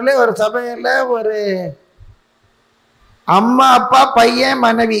 பிரியமானவர்களே, ஒரு சபையில் ஒரு அம்மா அப்பா பையன்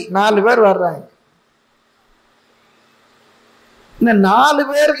மனைவி 4 பேர் வர்றாங்க. இந்த 4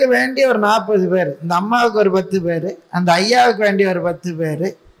 பேருக்கு வேண்டிய ஒரு 40 பேர், இந்த அம்மாவுக்கு ஒரு 10 பேர், அந்த ஐயாவுக்கு வேண்டிய ஒரு 10 பேர்,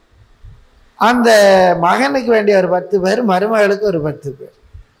 அந்த மகனுக்கு வேண்டிய ஒரு 10 பேர், மருமகளுக்கு ஒரு 10 பேர்.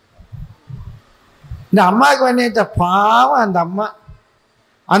 இந்த அம்மாவுக்கு வேண்டிய பாவம் அந்த அம்மா,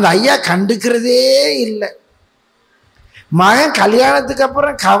 அந்த ஐயா கண்டுக்கிறதே இல்லை. மகன் கல்யாணத்துக்கு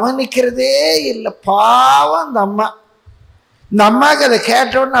அப்புறம் கவனிக்கிறதே இல்லை, பாவம் அந்த அம்மா. இந்த அம்மாவுக்கு அதை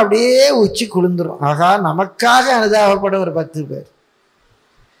கேட்டவுடனே அப்படியே உச்சி குளிந்துரும். ஆகா, நமக்காக அனுதாபப்பட ஒரு 10 பேர்.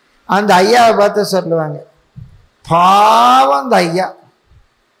 அந்த ஐயாவை பார்த்து சொல்லுவாங்க, பாவம் அந்த ஐயா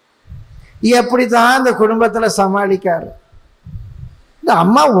எப்படி தான் இந்த குடும்பத்தில் சமாளிக்காரு. இந்த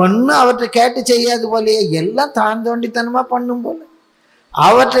அம்மா ஒன்றும் அவர்கிட்ட கேட்டு செய்யாது போலையே, எல்லாம் தான் தோண்டித்தனமாக பண்ணும் போல.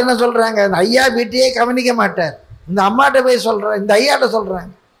 அவர்கிட்ட என்ன சொல்கிறாங்க, அந்த ஐயா வீட்டையே கவனிக்க மாட்டார். இந்த அம்மாட்ட போய் சொல்கிறாங்க, இந்த ஐயாட்ட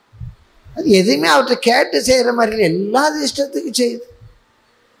சொல்கிறாங்க, அது எதுவுமே அவர்கிட்ட கேட்டு செய்கிற மாதிரி எல்லா இஷ்டத்துக்கு செய்யுது.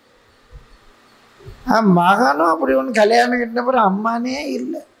 மகனும் அப்படி ஒன்று கல்யாணம் கட்டின பிறகு அம்மானே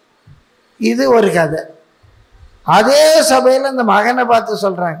இல்லை. இது ஒரு கதை. அதே சபையில் அந்த மகனை பார்த்து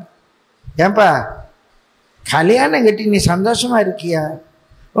சொல்கிறாங்க, ஏன்பா கல்யாணம் கட்டி நீ சந்தோஷமா இருக்கியா?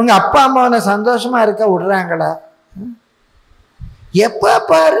 உங்க அப்பா அம்மா உன்னை சந்தோஷமா இருக்க விடுறாங்களா? எப்ப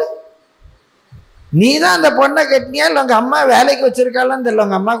பாரு நீ தான் அந்த பொண்ணை கட்டினியா, இல்லை உங்க அம்மா வேலைக்கு வச்சிருக்காளான்னு தெரியல,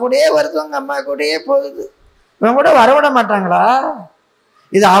 உங்க அம்மா கூடயே வருது, உங்க அம்மா கூடயே போகுது, இவன் கூட வரவிட மாட்டாங்களா?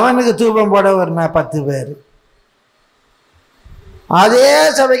 இது அவனுக்கு தூபம் போட ஒரு 10 பேர். அதே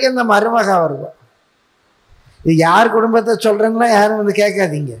சபைக்கு இந்த மருமக வருவா. இது யார் குடும்பத்தை சொல்றேன்னா யாரும் வந்து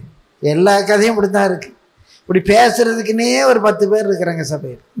கேட்காதீங்க, எல்லா கதையும் இப்படித்தான் இருக்கு. இப்படி பேசுறதுக்குன்னே ஒரு 10 பேர் இருக்கிறாங்க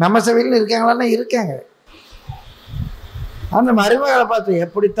சபையில். நம்ம சபையில் இருக்காங்களான்னா இருக்காங்க. அந்த மருமகளை பார்த்து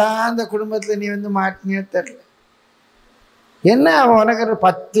எப்படித்தான் அந்த குடும்பத்தில் நீ வந்து மாட்டினியோ தெரியல. என்ன அவன் உனக்கு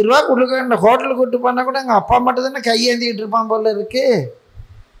 10 ரூபா கொடுக்க இந்த ஹோட்டலுக்கு கூப்பிட்டு போனால் கூட எங்கள் அப்பா மட்டும் தானே கையேந்திக்கிட்டு இருப்பான் போல இருக்கு,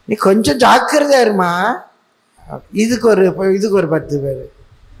 நீ கொஞ்சம் ஜாக்கிரதையா இருமா. இதுக்கு ஒரு 10 பேர்.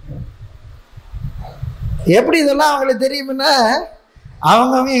 எப்படி இதெல்லாம் அவங்களுக்கு தெரியுமுன்னா,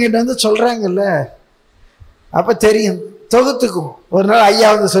 அவங்கவுங்க எங்கிட்ட வந்து சொல்கிறாங்கல்ல, அப்போ தெரியும், தொகுத்துக்கும். ஒரு நேரம் ஐயா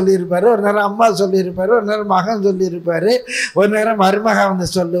வந்து சொல்லியிருப்பார், ஒரு நேரம் அம்மா சொல்லியிருப்பார், ஒரு நேரம் மகன் சொல்லியிருப்பார், ஒரு நேரம் மருமக வந்து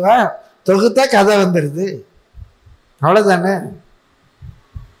சொல்லுவான். தொகுத்தா கதை வந்துடுது, அவ்வளோதானே.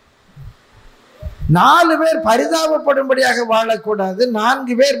 4 பேர் பரிதாபப்படும்படியாக வாழக்கூடாது,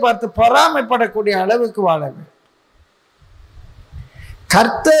 4 பேர் பார்த்து பொறாமைப்படக்கூடிய அளவுக்கு வாழ வேண்டும்.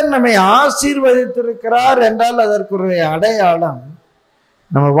 கர்த்தர் நம்மை ஆசீர்வதித்திருக்கிறார் என்றால் அதற்குரிய அடையாளம்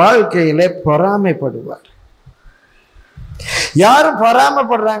நம்ம வாழ்க்கையிலே பொறாமைப்படுவார். யாரும்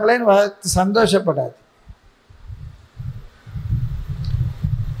பொறாமைப்படுறாங்களேன்னு சந்தோஷப்படாது.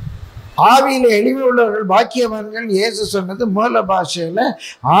 ஆவியில எளிமை உள்ளவர்கள் பாக்கியவான்கள் இயேசு சொன்னது மூல பாஷையில.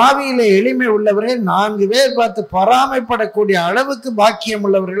 ஆவியில எளிமை உள்ளவர்கள் 4 பேர் பார்த்து பொறாமைப்படக்கூடிய அளவுக்கு பாக்கியம்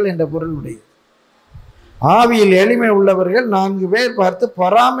உள்ளவர்கள் என்ற பொருள் உடையது. ஆவியில் எளிமை உள்ளவர்கள் 4 பேர் பார்த்து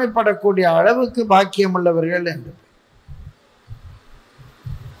பொறாமைப்படக்கூடிய அளவுக்கு பாக்கியம் உள்ளவர்கள் என்று.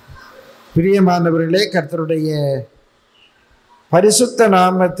 பிரியமானவர்களே, கர்த்தருடைய பரிசுத்த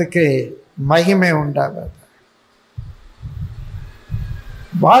நாமத்துக்கு மகிமை உண்டாவது.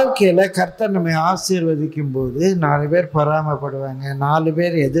 வாழ்க்கையில கர்த்தர் நம்மை ஆசீர்வதிக்கும் போது 4 பேர் பொறாமைப்படுவாங்க, 4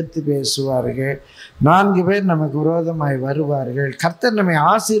 பேர் எதிர்த்து பேசுவார்கள், 4 பேர் நமக்கு விரோதமாய் வருவார்கள். கர்த்தர் நம்மை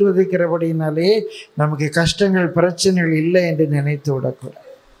ஆசீர்வதிக்கிறபடினாலே நமக்கு கஷ்டங்கள் பிரச்சனைகள் இல்லை என்று நினைத்து விடக்கூடாது.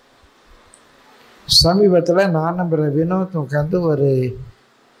 சமீபத்தில் நானும் வினோத் உட்காந்து ஒரு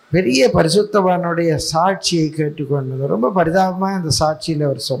பெரிய பரிசுத்தவானுடைய சாட்சியை கேட்டுக்கொண்டது. ரொம்ப பரிதாபமாக அந்த சாட்சியில்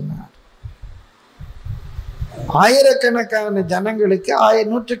அவர் சொன்னார். ஆயிரக்கணக்கான ஜனங்களுக்கு,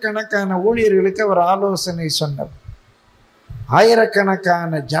 நூற்றுக்கணக்கான ஊழியர்களுக்கு அவர் ஆலோசனை சொன்னார்.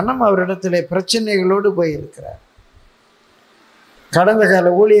 ஆயிரக்கணக்கான ஜனம் அவரிடத்துல பிரச்சனைகளோடு போயிருக்கிறார். கடந்த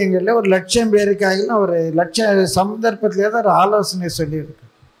கால ஊழியங்களில் 1,00,000 பேருக்காக ஒரு 1,00,000 சந்தர்ப்பத்திலே தான் ஒரு ஆலோசனை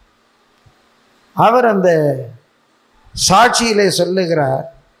சொல்லியிருக்கார். அவர் அந்த சாட்சியிலே சொல்லுகிறார்,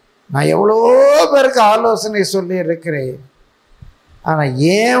 நான் எவ்வளோ பேருக்கு ஆலோசனை சொல்லி இருக்கிறேன், ஆனால்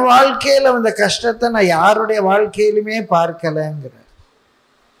என் வாழ்க்கையில் வந்த கஷ்டத்தை நான் யாருடைய வாழ்க்கையிலுமே பார்க்கலைங்கிறார்.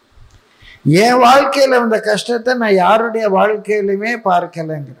 என் வாழ்க்கையில் வந்த கஷ்டத்தை நான் யாருடைய வாழ்க்கையிலுமே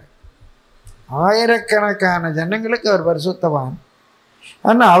பார்க்கலைங்கிறார். ஆயிரக்கணக்கான ஜனங்களுக்கு அவர் பரிசுத்தவான்,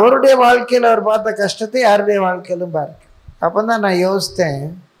 ஆனால் அவருடைய வாழ்க்கையில் அவர் பார்த்த கஷ்டத்தை யாருடைய வாழ்க்கையிலும் பார்க்க. அப்போ தான் நான் யோசித்தேன்,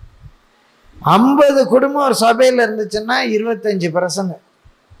 50 குடும்பம் ஒரு சபையில் இருந்துச்சுன்னா 25%,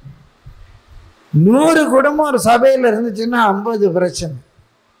 100 குடும்பம் ஒரு சபையில் இருந்துச்சுன்னா 50 பிரச்சனை.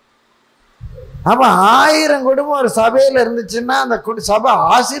 அப்போ 1000 குடும்பம் ஒரு சபையில் இருந்துச்சுன்னா அந்த சபை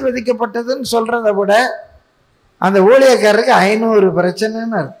ஆசீர்வதிக்கப்பட்டதுன்னு சொல்றதை விட அந்த ஊழியக்காரருக்கு 500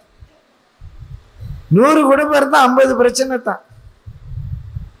 பிரச்சனைன்னு அர்த்தம். 100 குடும்பம் இருந்தால் 50 பிரச்சனை தான்.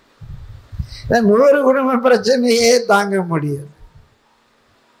 100 குடும்ப பிரச்சனையே தாங்க முடியாது.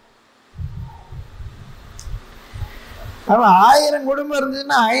 அவன் 1000 குடும்பம்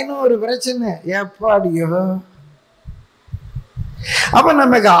இருந்துச்சுன்னா 500 பிரச்சனை எப்பாடியோ. அப்ப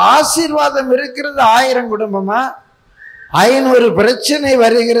நமக்கு ஆசீர்வாதம் இருக்கிறது 1000 குடும்பமா, 500 பிரச்சனை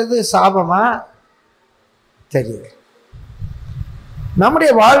வருகிறது சாபமா தெரியல.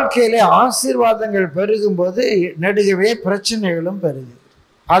 நம்முடைய வாழ்க்கையிலே ஆசீர்வாதங்கள் பெருகும் போது நெடுகவே பிரச்சனைகளும் பெருகுது.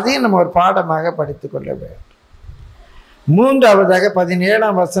 அதையும் நம்ம ஒரு பாடமாக படித்துக் கொள்ள வேண்டும். மூன்றாவதாக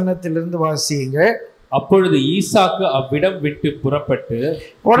 17ஆம் வசனத்திலிருந்து வாசியுங்க. அப்பொழுது ஈசாக்கு அவ்விடம் விட்டு புறப்பட்டு,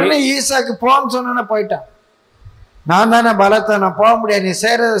 உடனே ஈசாக்கு போன்னு சொன்ன போயிட்டான். நான் தானே பலத்தை, நான் போக முடியாது, நீ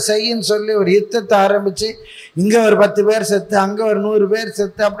செய்கிறத செய்யின்னு சொல்லி ஒரு யுத்தத்தை ஆரம்பித்து இங்கே ஒரு 10 பேர் செத்து, அங்கே ஒரு 100 பேர்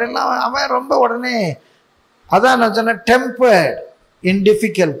செத்து, அப்படிலாம் அவன் ரொம்ப உடனே, அதான் நான் சொன்னேன், டெம்பர்ட் இன்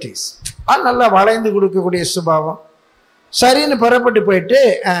டிஃபிகல்டிஸ். அது நல்லா வளைந்து கொடுக்கக்கூடிய சுபாவம். சரின்னு புறப்பட்டு போயிட்டு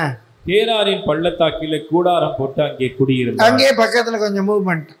கேராரின் பள்ளத்தாக்கில கூடாரம் போட்டு அங்கே குடியிருந்தான். அங்கேயே பக்கத்தில் கொஞ்சம்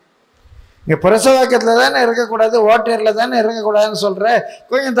மூவ்மெண்ட். இங்கே புரசவாக்கத்தில் தானே இருக்கக்கூடாது, ஓட்டேரில் தானே இருக்கக்கூடாதுன்னு சொல்கிற,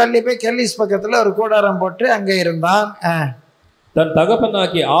 கொஞ்சம் தள்ளி போய் கெல்லிஸ் பக்கத்தில் ஒரு கூடாரம் போட்டு அங்கே இருந்தான். தன்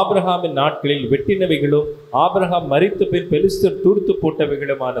தகப்பனாகிய ஆபிரகாமின் நாட்களில் வெட்டினவைகளும் ஆபிரகாம் மரித்த பின் பெலிஸ்தர் தூர்த்து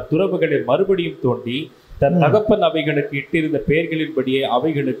போட்டவைகளுமான துறவுகளை மறுபடியும் தோண்டி தன் தகப்பன் அவைகளுக்கு இட்டிருந்த பெயர்களின்படியே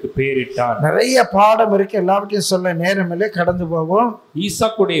அவைகளுக்கு பெயரிட்டான். நிறைய பாடம் இருக்கு, எல்லாவற்றையும் சொல்ல நேரமில்லை, கடந்து போவோம்.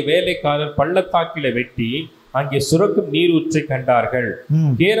 ஈசாக்குடைய வேலைக்காரர் பள்ளத்தாக்கில வெட்டி அங்கே சுரக்கும் நீரூற்றை கண்டார்கள்.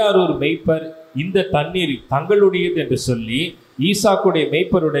 கேராரூர் மெய்ப்பர் இந்த தண்ணீர் தங்களுடையது என்று சொல்லி ஈசாக்குடைய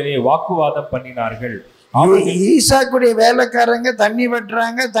மெய்ப்பருடனே வாக்குவாதம் பண்ணினார்கள். ஈசாக்குடைய வேலைக்காரங்க தண்ணி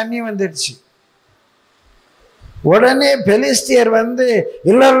வெட்டுறாங்க, தண்ணி வந்துடுச்சு. உடனே பெலிஸ்தியர் வந்து,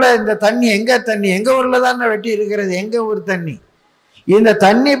 இல்லை இல்லை, இந்த தண்ணி எங்க தண்ணி, எங்க ஊர்ல தானே வெட்டி இருக்கிறது, எங்க ஊர் தண்ணி, இந்த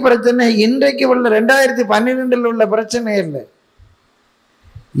தண்ணி பிரச்சனை இன்றைக்கு உள்ள 2012 உள்ள பிரச்சனை இல்லை,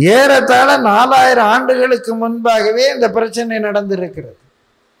 ஏறத்தாழ 4000 ஆண்டுகளுக்கு முன்பாகவே இந்த பிரச்சனை நடந்திருக்கிறது.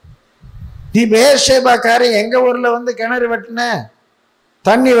 தி பேர்ஷேபாக்கார எங்க ஊர்ல வந்து கிணறு வெட்டின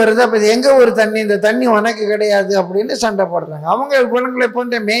தண்ணி வருது, அப்ப இது எங்க ஊர் தண்ணி, இந்த தண்ணி உனக்கு கிடையாது அப்படின்னு சண்டை போடுறாங்க. அவங்க குணங்களை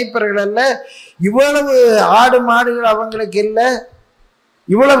போன்ற மேய்ப்பர்கள் அல்ல, இவ்வளவு ஆடு மாடுகள் அவங்களுக்கு இல்லை,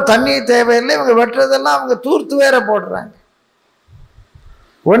 இவ்வளவு தண்ணி தேவையில்லை, இவங்க வெட்டுறதெல்லாம் அவங்க தூர்த்து வேற போடுறாங்க.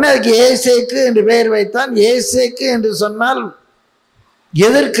 உடனே அதுக்கு ஏசேக்கு என்று பெயர் வைத்தான். ஏசேக்கு என்று சொன்னால்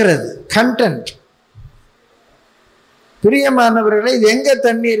எதிர்க்கிறது, கண்டென்ட். பிரியமானவர்களை, இது எங்க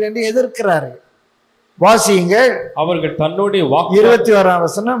தண்ணீர் என்று எதிர்க்கிறார்கள். வாசியுங்கள். அவர்கள் தன்னுடைய 21ஆம்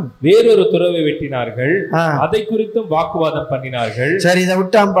வசனம், வேறொரு துறவை வெட்டினார்கள், அதை குறித்தும் வாக்குவாதம் பண்ணினார்கள். சரி, இதை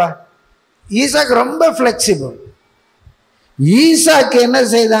விட்டாம்பா. ஈசாக்கு ரொம்ப பிளெக்சிபிள். ஈசாக்கு என்ன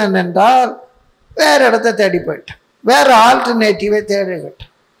செய்தான் என்றால் வேற இடத்தை தேடி போயிட்டான், வேற ஆல்டர்னேட்டிவை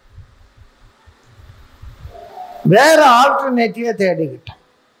தேடிக்கிட்டான், வேற ஆல்டர்னேட்டிவை தேடிக்கிட்டான்.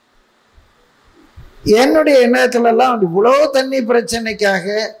 என்னுடைய எண்ணத்துல எல்லாம் இவ்வளோ தண்ணி பிரச்சனைக்காக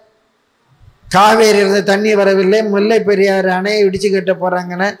காவேரியிலிருந்து தண்ணி வரவில்லை, முல்லை பெரியாறு அணையை இடிச்சு கட்ட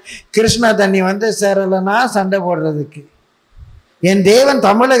போறாங்கன்னா கிருஷ்ணா தண்ணி வந்து சேரலைன்னா சண்டை போடுறதுக்கு. என் தேவன்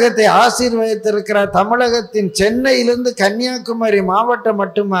தமிழகத்தை ஆசீர்வதித்திருக்கிறார். தமிழகத்தின் சென்னையிலிருந்து கன்னியாகுமரி மாவட்டம்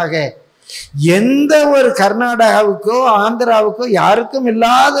மட்டுமாக எந்த ஒரு கர்நாடகாவுக்கோ ஆந்திராவுக்கோ யாருக்கும்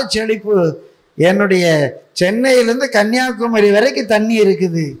இல்லாத செழிப்பு என்னுடைய சென்னையிலிருந்து கன்னியாகுமரி வரைக்கும் தண்ணி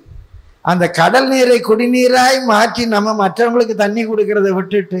இருக்குது. அந்த கடல் நீரை குடிநீராய் மாற்றி நம்ம மற்றவங்களுக்கு தண்ணி கொடுக்கறத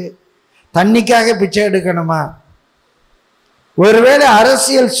விட்டுட்டு தண்ணிக்காக பிச்சை எடுக்கணுமா? ஒருவேளை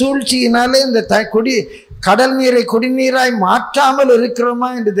அரசியல் சூழ்ச்சியினாலே இந்த கடல் நீரை குடிநீராய் மாற்றாமல் இருக்கிறோமா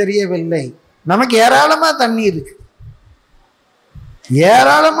என்று தெரியவில்லை. நமக்கு ஏராளமா தண்ணி இருக்கு,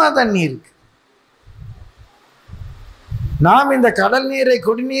 ஏராளமா தண்ணி இருக்கு. நாம் இந்த கடல் நீரை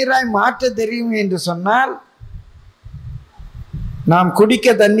குடிநீராய் மாற்ற தெரியும் என்று சொன்னால் நாம்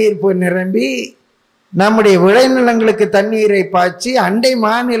குடிக்க தண்ணீர் போய் நிரம்பி நம்முடைய விளைநிலங்களுக்கு தண்ணீரை பாய்ச்சி அண்டை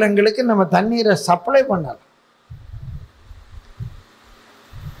மாநிலங்களுக்கு நம்ம தண்ணீரை சப்ளை பண்ணலாம்.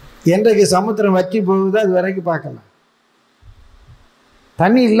 என்றைக்கு சமுத்திரம் வற்றி போகுதோ அது வரைக்கும் பார்க்கலாம்.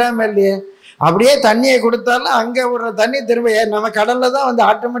 தண்ணி இல்லாமல் இல்லையே, அப்படியே தண்ணியை கொடுத்தாலும் அங்கே ஒரு தண்ணி திரும்ப நம்ம கடல்ல தான் வந்து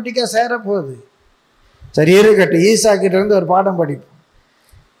ஆட்டோமேட்டிக்காக சேர போகுது. சரி இருக்கட்டும், ஈசாக்கிட்ட இருந்து ஒரு பாடம் படிப்போம்.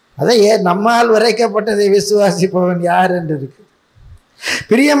 அதான் நம்மால் விரைக்கப்பட்டதை விசுவாசிப்பவன் யார் என்று இருக்கு.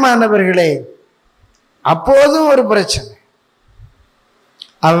 பிரியமானவர்களே, அப்போதும் ஒரு பிரச்சனை.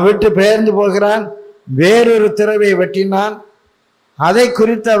 அவன் விட்டு பெயர்ந்து போகிறான், வேறொரு திறவை வெட்டினான், அதை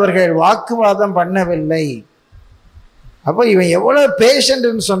குறித்து அவர்கள் வாக்குவாதம் பண்ணவில்லை. அப்போ இவன் எவ்வளவு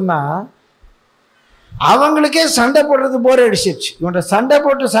பேஷண்ட்னு சொன்னா அவங்களுக்கே சண்டை போடுறது போர் அடிச்சிருச்சு. இவன்கிட்ட சண்டை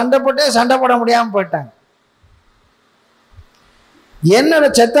போட்டே சண்டை போட முடியாம போயிட்டாங்க. என்னோட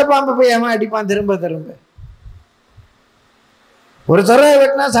செத்த பாம்பு போய் ஏமா அடிப்பான் திரும்ப திரும்ப. ஒரு துறையை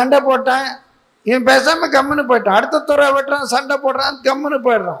வெட்டினா சண்டை போட்டான், இவன் பேசாம கம்முன்னு போயிட்டான். அடுத்த துறை வெட்டுறான், சண்டை போடுறான், கம்முன்னு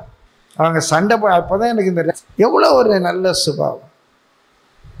போயிடுறான். அவங்க சண்டை அப்போதான் எனக்கு இந்த எவ்வளோ ஒரு நல்ல சுபாவம்.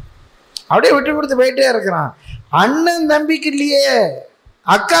 அப்படியே விட்டு கொடுத்து போயிட்டே இருக்கிறான். அண்ணன் தம்பிக்கு இல்லையே,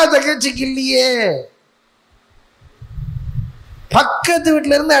 அக்கா தங்கச்சிக்கு இல்லையே, பக்கத்து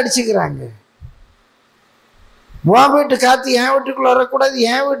வீட்டுல இருந்து அடிச்சுக்கிறாங்க. உன் வீட்டு காற்று என் வீட்டுக்குள்ளே வரக்கூடாது,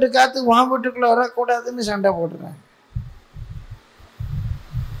 என் வீட்டு காற்று உன் வீட்டுக்குள்ளே வரக்கூடாதுன்னு சண்டை போடுறாங்க.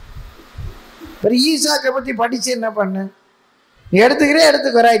 இப்போ ஈசாக்கை பற்றி படித்து என்ன பண்ணு, நீ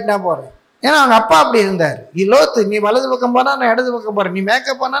எடுத்துக்க ரைட் நான் போகிறேன். ஏன்னா அவங்க அப்பா அப்படி இருந்தார். லோத்து, நீ வலது பக்கம் போனால் நான் இடது பக்கம் போகிறேன், நீ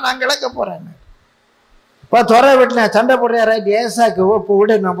மேக்கப் போனால் நான் கிழக்க போகிறேன். இப்போ துறை வீட்டில் சண்டை போடுறியா, ரைட் ஏசாக்கு இப்போ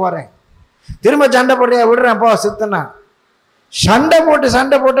விடு நான் போகிறேன். திரும்ப சண்டை போடுறியா, விடுறேன் போ சித்தனா. சண்டை போட்டு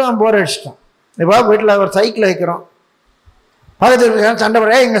அவன் போர் அடிச்சிட்டான். இப்போ வீட்டில் ஒரு சைக்கிள் வைக்கிறோம், பக்கத்தில் சண்டை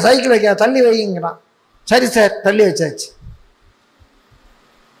போடுற, எங்கள் சைக்கிள் வைக்க தள்ளி வைங்கிறான். சரி சார் தள்ளி வச்சாச்சு.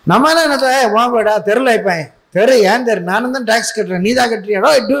 நம்ம என்ன வாங்கடா தெருவில் வைப்பேன், தெரு ஏன் தெரு, நானும் தான் டேக்ஸ் கட்டுறேன், நீ தான் கட்டுறியாடோ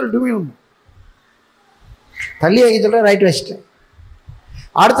தள்ளி வைக்க சொல்ல, ரைட் வச்சுட்டேன்.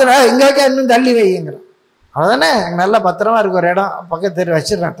 அடுத்த நாள் இங்கே வைக்க இன்னும் தள்ளி வைங்கிறான். அதானே நல்லா பத்திரமா இருக்கு ஒரு இடம், பக்கத்து தெரு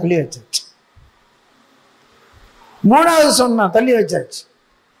வச்சிடறான், தள்ளி வச்சாச்சு. மூணாவது சொன்னான், தள்ளி வச்சாச்சு.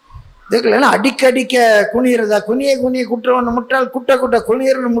 இதுக்குல அடிக்க குனிகிறதா, குனிய குற்றவன் முட்டாள், குட்ட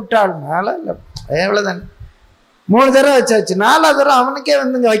குனியர்னு முட்டாள். மேலே இல்லை எவ்வளோதானே. 3 தடவை வச்சாச்சு. 4வது தடவை அவனுக்கே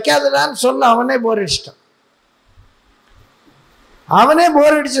வந்துங்க வைக்காதடான்னு சொல்ல அவனே போர் அடிச்சிட்டான். அவனே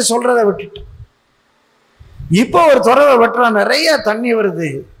போர் அடிச்சு சொல்றதை விட்டுட்டான். இப்போ ஒரு துறவை வெட்டுறான், நிறைய தண்ணி வருது.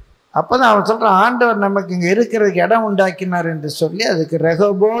 அப்போதான் அவன் சொல்றான், ஆண்டவர் நமக்கு இங்கே இருக்கிறதுக்கு இடம் உண்டாக்கினார் என்று சொல்லி அதுக்கு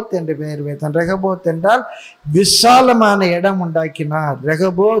ரெகோபோத் என்று பெயர் வைத்தான். ரெகோபோத் என்றால் விசாலமான இடம் உண்டாக்கினார்,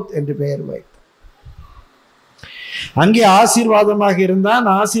 ரெகோபோத் என்று பெயர் வைத்தான். அங்கே ஆசீர்வாதமாக இருந்தான்,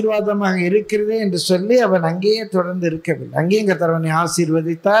 ஆசீர்வாதமாக இருக்கிறதே என்று சொல்லி அவன் அங்கேயே தொடர்ந்து இருக்கவில்லை. அங்கேயும் கர்த்தர்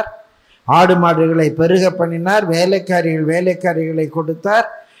ஆசீர்வதித்தார், ஆடு மாடுகளை பெருக பண்ணினார், வேலைக்காரிகளை கொடுத்தார்.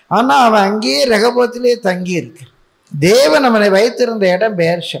 ஆனால் அவன் அங்கேயே ரெகோபோத்திலே தங்கி இருக்கு. தேவன் அவனை வைத்திருந்த இடம்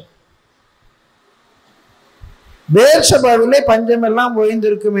பேர்ஷபாவிலே பஞ்சமெல்லாம்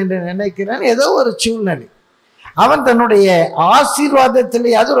ஓய்ந்திருக்கும் என்று நினைக்கிறேன். ஏதோ ஒரு சூழ்நிலை அவன் தன்னுடைய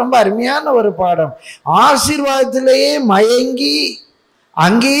ஆசீர்வாதத்திலே, அது ரொம்ப அருமையான ஒரு பாடம், ஆசீர்வாதத்திலேயே மயங்கி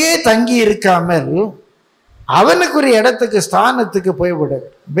அங்கேயே தங்கி இருக்காமல் அவனுக்குரிய இடத்துக்கு ஸ்தானத்துக்கு போய்விட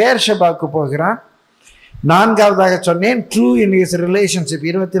பேர்ஷபாவுக்கு போகிறான். 4வதாக சொன்னேன், ட்ரூ இன் ஹிஸ் ரிலேஷன்ஷிப்.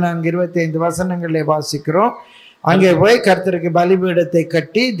 24-25 வசனங்களிலே வாசிக்கிறோம். அங்கே போய் கர்த்தருக்கு பலிபீடத்தை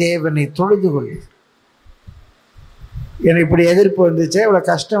கட்டி தேவனை தொழுது கொள்ளு. எனக்கு இப்படி எதிர்ப்பு வந்துச்சு, இவ்வளோ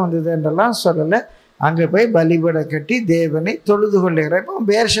கஷ்டம் வந்தது என்றெல்லாம் சொல்லலை. அங்கே போய் பலிபீடம் கட்டி தேவனை தொழுது கொள்ளுகிற. இப்போ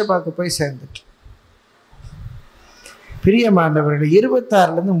பேர்ஷபாவுக்கு போய் சேர்ந்துட்டு, பிரியமானவர்கள்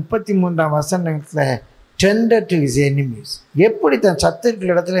 26லேருந்து 33 வசனத்தில் டெண்டர் டு ஹிஸ் எனிமீஸ், எப்படி தன்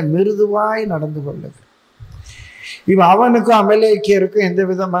சத்துருக்கள் இடத்துல மிருதுவாய் நடந்து கொள்ளுது. இப்போ அவனுக்கும் அமலேக்கியருக்கும்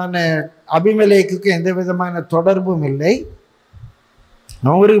அபிமெலேக்குக்கும் எந்த விதமான தொடர்பும் இல்லை.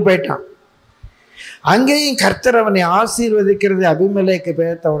 அவன் ஊருக்கு போயிட்டான். அங்கேயும் கர்த்தர் அவனை ஆசீர்வதிக்கிறது. அபிமெலேக்கு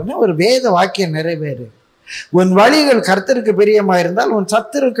பேர்த்த உடனே ஒரு வேத வாக்கியம் நிறைவேறு, உன் வழிகள் கர்த்தருக்கு பிரியமாயிருந்தால் உன்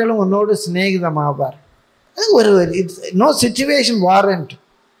சத்துருக்களும் உன்னோடு சிநேகிதமாவார். ஒரு நோ சிச்சுவேஷன் வாரண்ட்.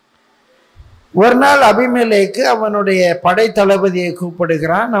 ஒரு நாள் அபிமெலேக்கு அவனுடைய படை தளபதியை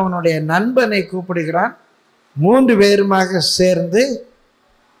கூப்பிடுகிறான், அவனுடைய நண்பனை கூப்பிடுகிறான். 3 பேருமாக சேர்ந்து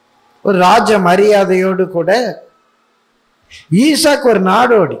ஒரு ராஜ மரியாதையோடு கூட, ஈசாக்கு ஒரு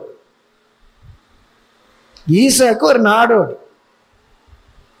நாடோடி,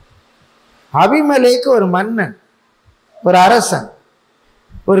 அபிமெலேக்கு ஒரு மன்னன், ஒரு அரசன்,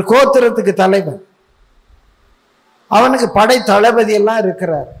 ஒரு கோத்திரத்துக்கு தலைவன், அவனுக்கு படை தளபதி எல்லாம்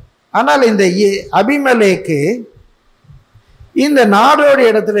இருக்கிறார். ஆனால் இந்த அபிமெலேக்கு இந்த நாடோடி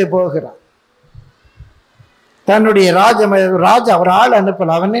இடத்துல போகிறான். தன்னுடைய ராஜா அவர் ஆள்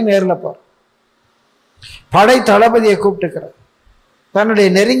அனுப்பல, அவனே நேரில் போறான். படை தளபதியை கூப்பிட்டுக்கிறான். தன்னுடைய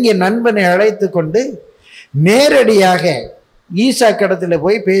நெருங்கிய நண்பனை அழைத்து கொண்டு நேரடியாக ஈசாக்கு இடத்துல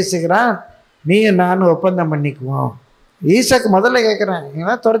போய் பேசுகிறான். நீ நானும் ஒப்பந்தம் பண்ணிக்குவோம். ஈசாக்கு முதல்ல கேட்குறேன்,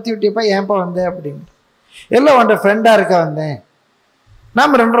 ஏன்னா துரத்தி விட்டியப்பா ஏன்ப்பா வந்தேன் அப்படின்னு. எல்லாம் உன்ட ஃப்ரெண்டாக இருக்க வந்தேன்,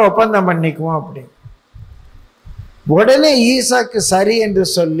 நாம் 2 ஒப்பந்தம் பண்ணிக்குவோம் அப்படின்னு. உடனே ஈசாக்கு சரி என்று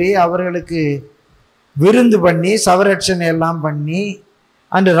சொல்லி அவர்களுக்கு விருந்து பண்ணி சவரட்சணை எல்லாம் பண்ணி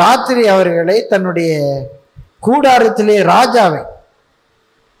அன்று ராத்திரி அவர்களை தன்னுடைய கூடாரத்திலே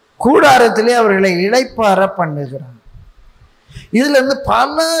அவர்களை இளைப்பாற பண்ணுகிறான். இதுல இருந்து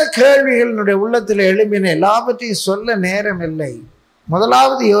பல கேள்விகளுடைய உள்ளத்தில் எழும்பின. எல்லாவற்றையும் சொல்ல நேரம் இல்லை.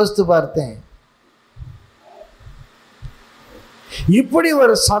 முதலாவது யோசித்து பார்த்தேன், இப்படி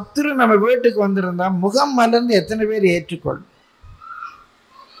ஒரு சத்துரு நம்ம வீட்டுக்கு வந்திருந்தா முகம் மலர்ந்து எத்தனை பேர் ஏற்றுக்கொள்ளும்?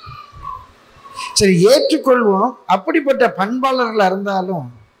 சரி, ஏற்றுக்கொள்வோம். அப்படிப்பட்ட பண்பாளர்கள் இருந்தாலும்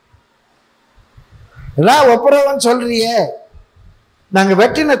எல்லாம் ஒப்புரவன் சொல்றியே, நாங்கள்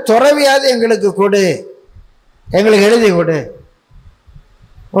வெட்டின துறவியாவது எங்களுக்கு கொடு, எங்களுக்கு எழுதி கொடு.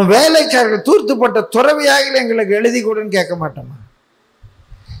 உன் வேலைக்காரர்கள் தூர்த்துப்பட்ட துறவியாக எங்களுக்கு எழுதி கொடுன்னு கேட்க மாட்டோமா?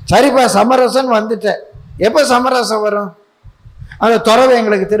 சரிப்பா சமரசன் வந்துட்ட, எப்போ சமரசம் வரும்? அந்த துறவை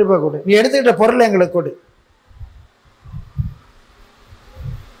எங்களுக்கு திரும்ப கொடு, நீ எடுத்துக்கிட்ட பொருளை எங்களுக்கு கொடு.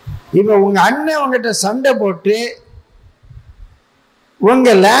 இப்போ உங்க அண்ணன் உங்ககிட்ட சண்டை போட்டு உங்க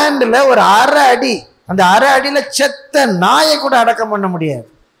லேண்ட்ல ஒரு அரை அடி, அந்த அரை அடியில செத்த நாயை கூட அடக்கம் பண்ண முடியாது.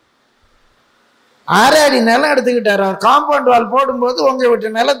 அரை அடி நிலம் எடுத்துக்கிட்டார். அவர் காம்பவுண்ட் வால் போடும்போது உங்க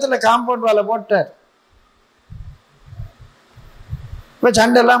வீட்டு நிலத்துல காம்பவுண்ட் வாலை போட்டார். இப்போ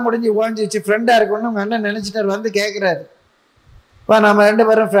சண்டைலாம் முடிஞ்சு ஓஞ்சிச்சு, ஃப்ரெண்டாக இருக்கணும்னு உங்கள் அண்ணன் நினச்சிட்டார். வந்து கேட்குறாரு, இப்போ நம்ம 2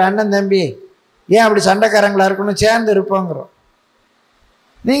 பேரும் அண்ணன் தம்பி, ஏன் அப்படி சண்டைக்காரங்களா இருக்கணும், சேர்ந்து இருப்போங்கிறோம்.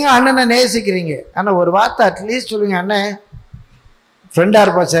 நீங்கள் அண்ணனை நேசிக்கிறீங்க, ஆனால் ஒரு வார்த்தை அட்லீஸ்ட் சொல்லுங்க, அண்ணன் ஃப்ரெண்டாக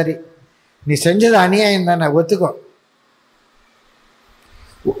இருப்பா, சரி நீ செஞ்சது அநியாயம் தானே, ஒத்துக்கோ,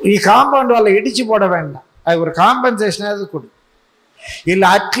 நீ காம்பவுண்ட் வாலை இடிச்சு போட வேண்டாம், அது ஒரு காம்பன்சேஷனாவது கொடு, இல்லை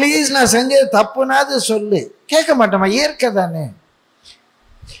அட்லீஸ்ட் நான் செஞ்சது தப்புனாது சொல்லு. கேட்க மாட்டோமா? இயற்கை தானே.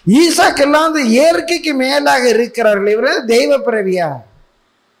 ஈசாக்கு எல்லாம் இயற்கைக்கு மேலாக இருக்கிறார்கள். இவர் தெய்வ பிறவியா?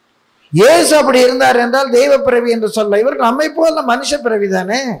 இயேசு அப்படி இருந்தார் என்றால் தெய்வ பிறவி என்று சொல்ல, இவர் நம்மை போல மனுஷ பிறவி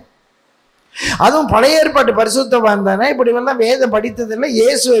தானே. அதுவும் பழைய ஏற்பாட்டு பரிசுத்தவான் தானே. இப்படி எல்லாம் வேதம் படித்ததில்லை,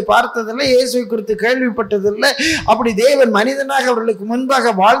 இயேசுவை பார்த்ததில்லை, இயேசுவை குறித்து கேள்விப்பட்டதில்லை. அப்படி தேவன் மனிதனாக அவர்களுக்கு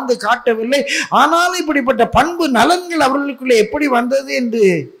முன்பாக வாழ்ந்து காட்டவில்லை. ஆனாலும் இப்படிப்பட்ட பண்பு நலன்கள் அவர்களுக்குள்ளே எப்படி வந்தது என்று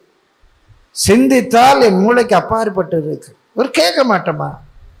சிந்தித்தால் என் மூளைக்கு அப்பாற்பட்டு இருக்கு. ஒரு கேட்க மாட்டோமா?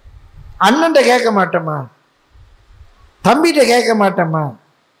 அண்ணன்ட்ட கேட்க மாட்டோமா? தம்பிகிட்ட கேட்க மாட்டோமா?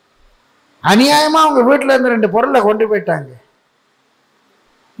 அநியாயமா அவங்க வீட்டில் இருந்து 2 பொருளை கொண்டு போயிட்டாங்க,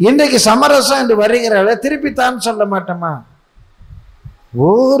 இன்றைக்கு சமரசம் என்று வருகிறாள், திருப்பித்தான் சொல்ல மாட்டோமா?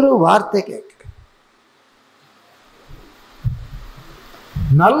 ஒரு வார்த்தை கேட்க,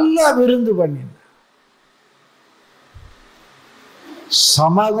 நல்லா விருந்து பண்ணின,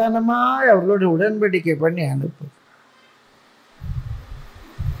 சமாதானமா அவர்களோட உடன்படிக்கை பண்ணி அனுப்பு.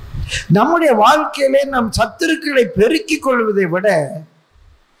 நம்முடைய வாழ்க்கையிலே நம் சத்துருக்களை பெருக்கிக் கொள்வதை விட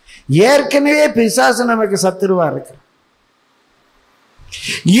ஏற்கனவே பிசாசு நமக்கு சத்துருவா இருக்கு.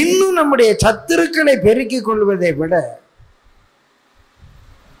 இன்னும் நம்முடைய சத்துருக்களை பெருக்கிக் கொள்வதை விட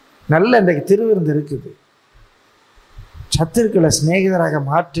நல்ல இன்றைக்கு திருவிருந்து இருக்குது. சத்துருக்களை சிநேகிதராக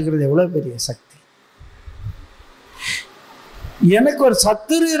மாற்றுகிறது எவ்வளவு பெரிய சக்தி. எனக்கு ஒரு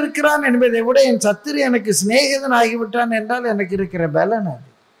சத்துரு இருக்கிறான் என்பதை விட என் சத்துரு எனக்கு சிநேகிதன் ஆகிவிட்டான் என்றால் எனக்கு இருக்கிற பலன் அது.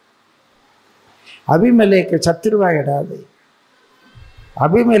 அபிமெலேக்கு சத்துருவாயிடாது.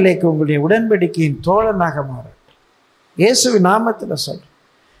 அபிமெலேக்கு உங்களுடைய உடன்படிக்கையின் தோழனாக மாறட்டும். இயேசுவின் நாமத்தில் சொல்றேன்.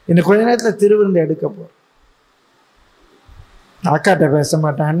 இன்னும் கொஞ்ச நேரத்தில் திருவிருந்து எடுக்க போறேன். அக்காட்ட பேச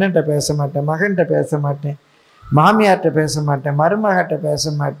மாட்டேன், அண்ணன்ட்ட பேச மாட்டேன், மகன்கிட்ட பேச மாட்டேன், மாமியார்கிட்ட பேச மாட்டேன், மருமகிட்ட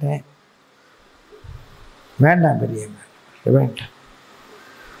பேச மாட்டேன். வேண்டாம் பெரியம்மா, வேண்டாம்.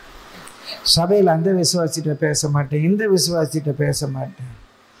 சபையில் அந்த விசுவாசிட்ட பேச மாட்டேன், இந்த விசுவாசிட்ட பேச மாட்டேன்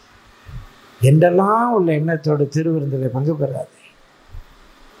என்றெல்லாம் உள்ள எண்ணத்தோடு திருவிருந்தில் பங்கு பெறாது.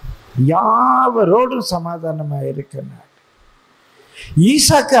 யாவரோடும் சமாதானமாக இருக்கிறார்.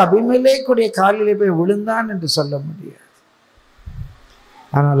 ஈசாக்கு அபிமெலேக்குடைய காலிலே போய் விழுந்தான் என்று சொல்ல முடியாது.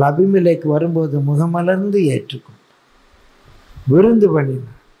 ஆனால் அபிமெலேக்கு வரும்போது முகமலர்ந்து ஏற்றுக்கொண்டார், விருந்து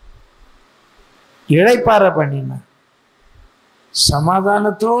பண்ணினார், இளைப்பாற பண்ணினார்,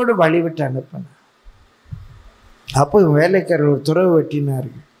 சமாதானத்தோடு வழிவிட்டு அனுப்பினார். அப்போ வேலைக்காரர் ஒரு துறவு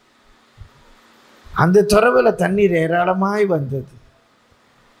வெட்டினார்கள். அந்த துறவில் தண்ணீர் ஏராளமாய் வந்தது.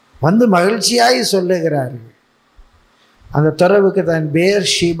 வந்து மகிழ்ச்சியாய் சொல்லுகிறார்கள். அந்த துறவுக்கு தான் பேர்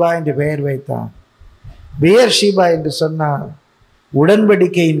ஷீபா என்று பெயர் வைத்தான். பேர் ஷீபா என்று சொன்னால்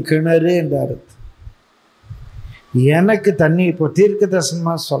உடன்படிக்கையின் கிணறு என்று அர்த்தம். எனக்கு தண்ணி, இப்போ தீர்க்க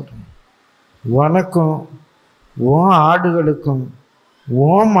தரிசனமாக சொல்கிறேன், உனக்கும் உன் ஆடுகளுக்கும்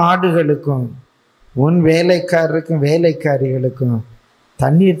உன் மாடுகளுக்கும் உன் வேலைக்காரருக்கும் வேலைக்காரிகளுக்கும்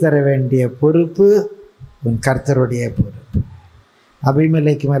தண்ணீர் தர வேண்டிய பொறுப்பு உன் கர்த்தருடைய பொறுப்பு.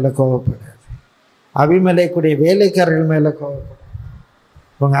 அபிமெலேக்கு மேலே கோவப்படாது, அபிமெலேக்குடைய வேலைக்காரர்கள் மேலே கோவப்படாது,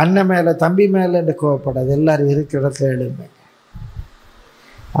 உங்கள் அண்ணன் மேலே தம்பி மேலே என்று கோவப்படாது. எல்லாரும் இருக்கிற இடத்துல எழுதுங்க.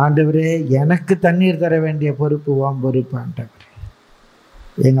 ஆண்டவரே, எனக்கு தண்ணீர் தர வேண்டிய பொறுப்பு உன் பொறுப்பு ஆண்டவரே.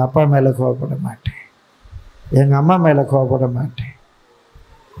 எங்கள் அப்பா மேலே கோவப்பட மாட்டேன், எங்கள் அம்மா மேலே கோவப்பட மாட்டேன்.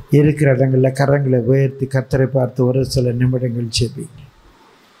 இருக்கிற இடங்களில் கரங்களை உயர்த்தி கர்த்தரை பார்த்து ஒரு சில நிமிடங்கள் செபிங்க.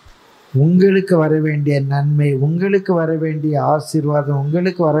 உங்களுக்கு வர வேண்டிய நன்மை, உங்களுக்கு வர வேண்டிய ஆசீர்வாதம்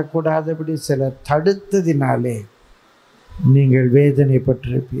உங்களுக்கு வரக்கூடாதபடி சிலர் தடுத்ததினாலே நீங்கள்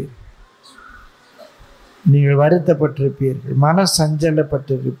வேதனைப்பட்டிருப்பீர்கள், நீங்கள் வருத்தப்பட்டிருப்பீர்கள், மன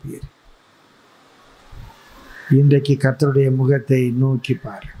சஞ்சலப்பட்டிருப்பீர்கள். இன்றைக்கு கர்த்தருடைய முகத்தை நோக்கி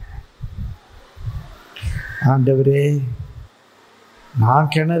பாருங்கள். ஆண்டவரே,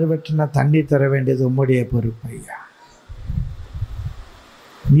 நான் கிணறு வெட்டினா தண்ணி தர வேண்டியது உம்முடைய பொறுப்பு ஐயா.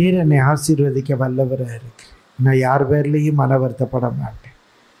 நீர் என்னை ஆசீர்வதிக்க வல்லவராக இருக்கு. நான் யார் பேர்லேயும் மன வருத்தப்பட மாட்டேன்.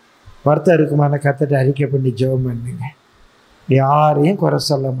 வருத்தம் இருக்குமான கர்த்தரை அறிக்கை பண்ணி ஜெபம் பண்ணுங்க. யாரையும் குறை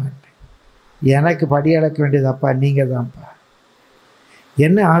சொல்ல மாட்டேன். எனக்கு படி அளக்க வேண்டியது அப்பா நீங்கள் தான்ப்பா.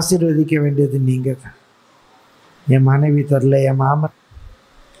 என்ன ஆசீர்வதிக்க வேண்டியது நீங்கள் தான். என் மனைவி தரல, என் மாமன்.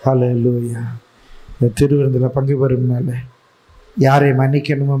 ஹல்லேலூயா. இந்த திருவிருந்தில் பங்கு பெறும்னால யாரை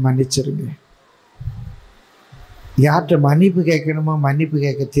மன்னிக்கணுமோ மன்னிச்சிருங்க. யார்கிட்ட மன்னிப்பு கேட்கணுமோ மன்னிப்பு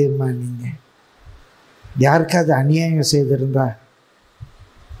கேட்க தீர்மானிங்க. யாருக்காவது அநியாயம் செய்திருந்தா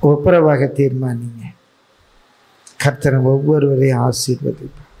ஒப்புரவாக தீர்மானிங்க. கர்த்தர் ஒவ்வொருவரையும்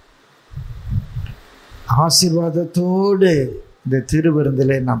ஆசீர்வதிப்பார். ஆசீர்வாதத்தோடு இந்த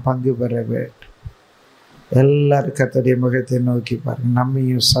திருவிருந்திலே நாம் பங்கு பெற வேண்டும். எல்லாரும் கர்த்தருடைய முகத்தை நோக்கி பாருங்க.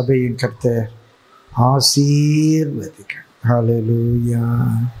 நம்மையும் சபையும் கர்த்தர் ஆசீர்வதிக்க. ஹல்லேலூயா,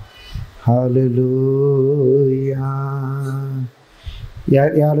 ஹல்லேலூயா.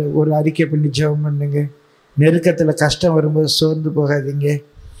 யார் ஒரு அறிக்கை பண்ணி ஜெபம் பண்ணுங்க. நெருக்கத்தில் கஷ்டம் வரும்போது சோர்ந்து போகாதீங்க.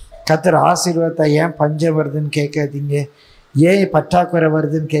 கர்த்தர் ஆசீர்வாதத்தை ஏன் பஞ்சம் வருதுன்னு கேட்காதீங்க. ஏன் பற்றாக்குறை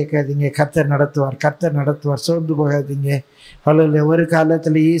வருதுன்னு கேட்காதீங்க. கர்த்தர் நடத்துவார், கர்த்தர் நடத்துவார். சோர்ந்து போகாதீங்க. அல்ல ஒரு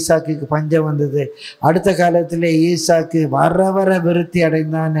காலத்தில் ஈசாக்குக்கு பஞ்சம் வந்தது, அடுத்த காலத்தில் ஈசாக்கு வர வர விருத்தி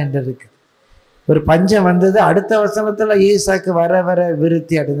அடைந்தான் என்று இருக்கு. ஒரு பஞ்சம் வந்தது, அடுத்த வசனத்தில் ஈசாக்கு வர வர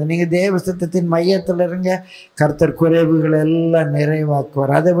விருத்தி அடைந்தது. நீங்கள் தேவ சித்தத்தின் மையத்தில் இருங்க. கர்த்தர் குறைவுகள் எல்லாம்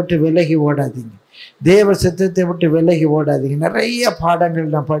நிறைவாக்குவார். அதை விட்டு விலகி ஓடாதீங்க. தேவ சித்தத்தை விட்டு விலகி ஓடாதீங்க. நிறைய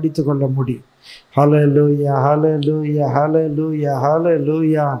பாடங்கள் நான் படித்து கொள்ள முடியும். ஹல்லேலூயா, ஹல்லேலூயா, ஹல்லேலூயா,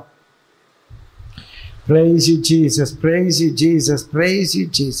 ஹல்லேலூயா. Praise you Jesus, praise you Jesus, praise you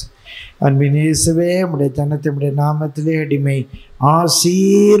Jesus. அன்பின் இயேசுவே, உம்முடைய தனத்தை உம்முடைய நாமத்திலே அடிமை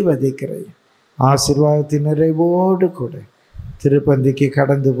ஆசீர்வதிக்கிறேன். ஆசீர்வாதத்தின் நிறைவோடு கூட திருப்பந்திக்கு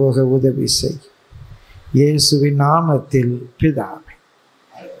கடந்து போக உதவி செய். இயேசுவின் நாமத்தில் பிதாவே,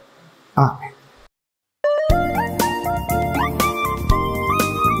 ஆமென்.